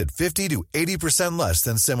priced at 50 to 80% less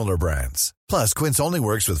than similar brands. Plus, Quince only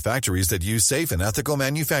works with factories that use safe and ethical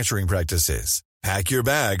manufacturing practices. Pack your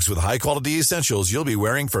bags with high-quality essentials you'll be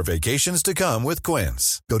wearing for vacations to come with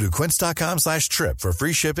Quince. Go to quince.com/trip for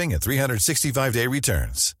free shipping and 365-day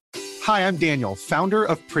returns. Hi, I'm Daniel, founder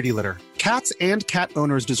of Pretty Litter. Cats and cat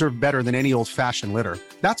owners deserve better than any old-fashioned litter.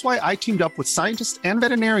 That's why I teamed up with scientists and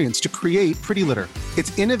veterinarians to create Pretty Litter.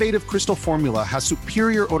 Its innovative crystal formula has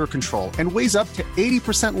superior odor control and weighs up to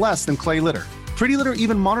 80% less than clay litter. Pretty Litter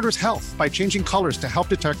even monitors health by changing colors to help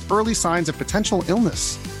detect early signs of potential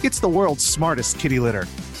illness. It's the world's smartest kitty litter.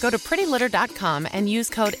 Go to prettylitter.com and use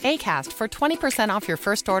code ACAST for 20% off your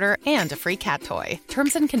first order and a free cat toy.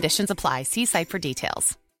 Terms and conditions apply. See site for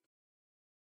details.